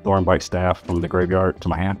Thornbite Staff from the graveyard to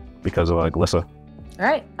my hand because of Glissa. All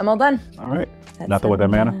right, I'm all done. All right. Nothing with that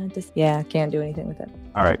mana? Yeah, can't do anything with it.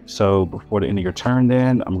 All right, so before the end of your turn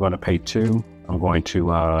then, I'm going to pay 2. I'm going to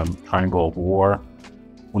Triangle of War,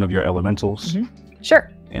 one of your elementals. Sure.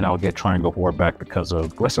 And I'll get Triangle of War back because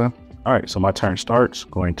of Glissa. All right, so my turn starts.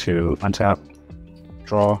 Going to untap,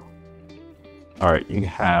 draw. All right, you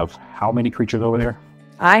have how many creatures over there?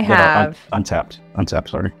 I have... Untapped,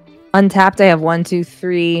 sorry. Untapped, I have 1, 2,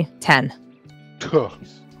 3, 10.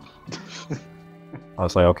 I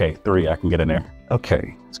was like, okay, 3, I can get in there.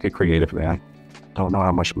 Okay, let's get creative, man. Don't know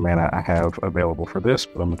how much mana I have available for this,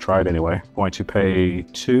 but I'm gonna try it anyway. Going to pay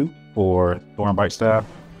 2 for Thornbite Staff.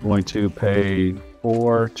 Going to pay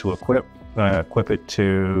 4 to equip. Equip it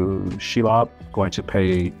to Shelob. Going to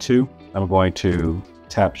pay 2. I'm going to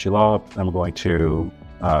tap Shelob. I'm going to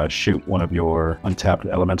shoot one of your untapped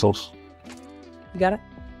elementals. You got it?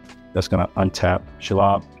 That's gonna untap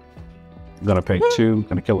Shelob. I'm gonna pay 2.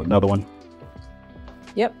 Gonna kill another one.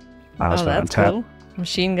 Yep. Oh, that's cool.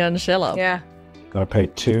 Machine gun Shelob. Yeah. Gonna pay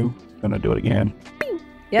 2. Gonna do it again.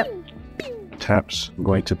 Yep. Taps. I'm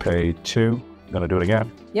going to pay 2. Gonna do it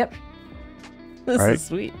again. Yep. This All right. is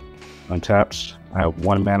sweet. Untaps. I have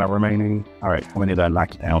 1 mana remaining. All right, how many did I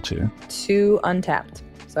knock you down to? 2 untapped.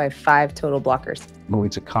 So I have 5 total blockers. Moving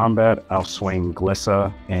to combat, I'll swing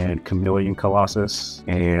Glissa and Chameleon Colossus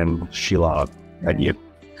and Shelob at you.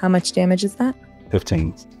 How much damage is that?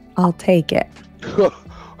 15. I'll take it.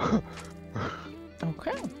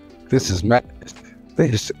 Okay. This is madness.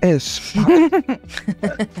 This is.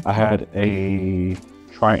 I had a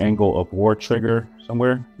Triangle of War trigger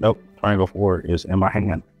somewhere. Nope, Triangle of War is in my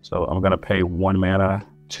hand. So I'm gonna pay 1 mana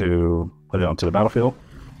to put it onto the battlefield.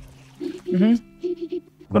 I'm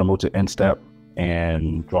gonna move to end step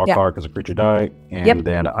and draw a card because a creature died, and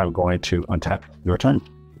then I'm going to untap. Your turn.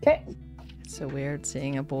 Okay. It's so weird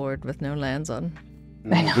seeing a board with no lands on.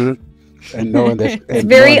 I know. And knowing that It's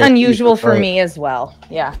very unusual for me as well.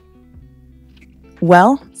 Yeah.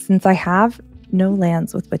 Well, since I have no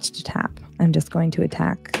lands with which to tap, I'm just going to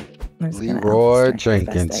attack. Leroy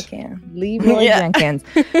Jenkins. Leroy Jenkins.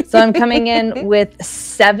 So I'm coming in with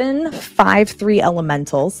 7 5/3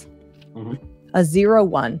 elementals, a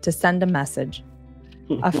 0/1 to send a message,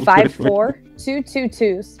 a 5/4, 2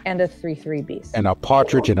 2/2s, and a 3/3 beast. And a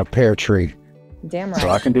partridge in a pear tree. Damn right. So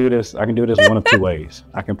I can do this. I can do this one of 2 ways.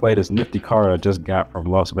 I can play this nifty card I just got from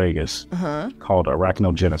Las Vegas called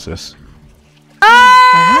Arachnogenesis.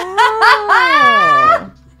 Oh,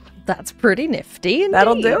 that's pretty nifty. Indeed.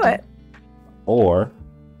 That'll do it. Or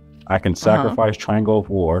I can sacrifice Triangle of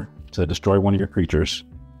War to destroy one of your creatures,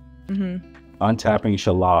 untapping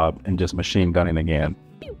Shelob and just machine gunning again.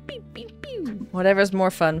 Pew, pew, pew, pew. Whatever's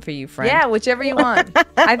more fun for you, friend. Yeah, whichever you want.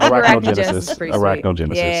 I think Arachnogenesis is pretty sweet.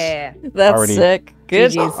 Arachnogenesis. Yeah. That's sick.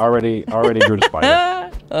 Good. Already drew the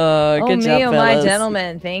spider. Good job, oh, fellas. my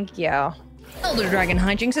gentlemen. Thank you. Elder Dragon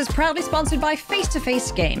Hijinks is proudly sponsored by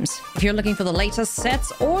Face-to-Face Games. If you're looking for the latest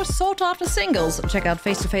sets or sought after singles, check out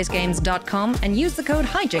face-to-facegames.com and use the code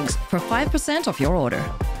Hijinks for 5% off your order.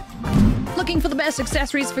 Looking for the best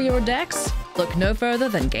accessories for your decks? Look no further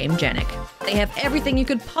than Gamegenic. They have everything you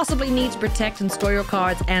could possibly need to protect and store your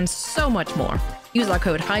cards and so much more. Use our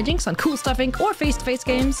code Hijinks on Cool Stuff Inc. or Face-to-Face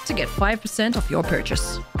Games to get 5% off your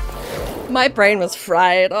purchase. My brain was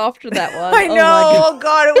fried after that one. I know. Oh,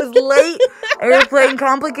 God, it was late. I was playing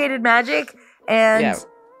Complicated Magic, and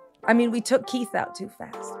I mean, we took Keith out too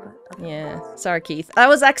fast. But yeah, sorry, Keith. That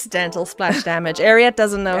was accidental splash damage. Eriette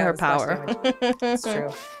doesn't know her power. It's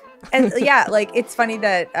true. And yeah, like, it's funny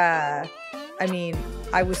that, I mean,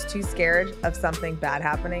 I was too scared of something bad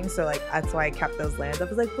happening, so like that's why I kept those lands. I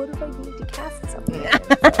was like, what if I need to cast something? So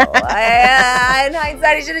in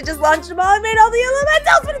hindsight, I should have just launched them all and made all the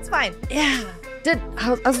elementals, but it's fine. Yeah. Did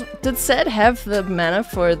Ced have the mana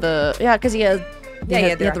for the? Yeah, because he had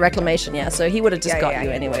the reclamation. Yeah, so he would have just got you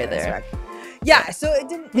anyway there. Yeah, so it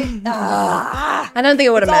didn't. I don't think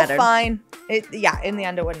it would have mattered. All fine. In the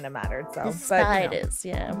end, it wouldn't have mattered. So, the spiders,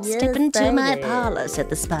 Step into my parlor, said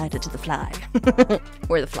the spider to the fly.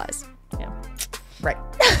 We're the flies. Yeah. Right.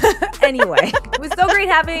 Anyway, it was so great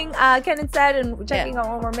having Ken and Ced and checking out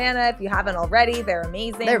One More Mana. If you haven't already, they're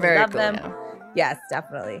amazing. They're very love cool, them. yeah. Yes,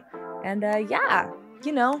 definitely. And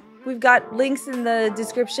you know, we've got links in the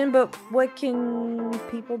description, but what can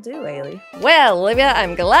people do, Ailey? Well, Olivia,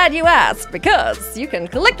 I'm glad you asked, because you can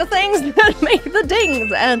collect the things that make the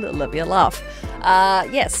dings, and Olivia laugh.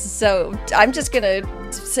 Yes, so I'm just gonna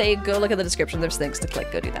say go look at the description. There's things to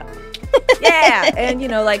click. Go do that. Yeah, and you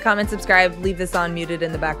know, like, comment, subscribe, leave this on muted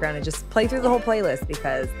in the background, and just play through the whole playlist,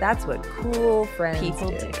 because that's what cool friends People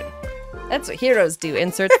do. That's what heroes do.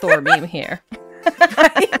 Insert Thor meme here.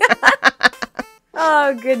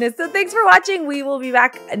 Oh, goodness. So thanks for watching. We will be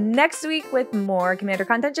back next week with more Commander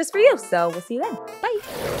content just for you. So we'll see you then. Bye.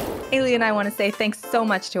 Ailey and I want to say thanks so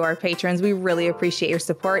much to our patrons. We really appreciate your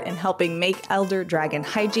support in helping make Elder Dragon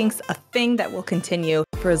Hijinks a thing that will continue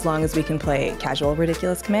for as long as we can play casual,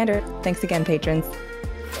 ridiculous Commander. Thanks again, patrons.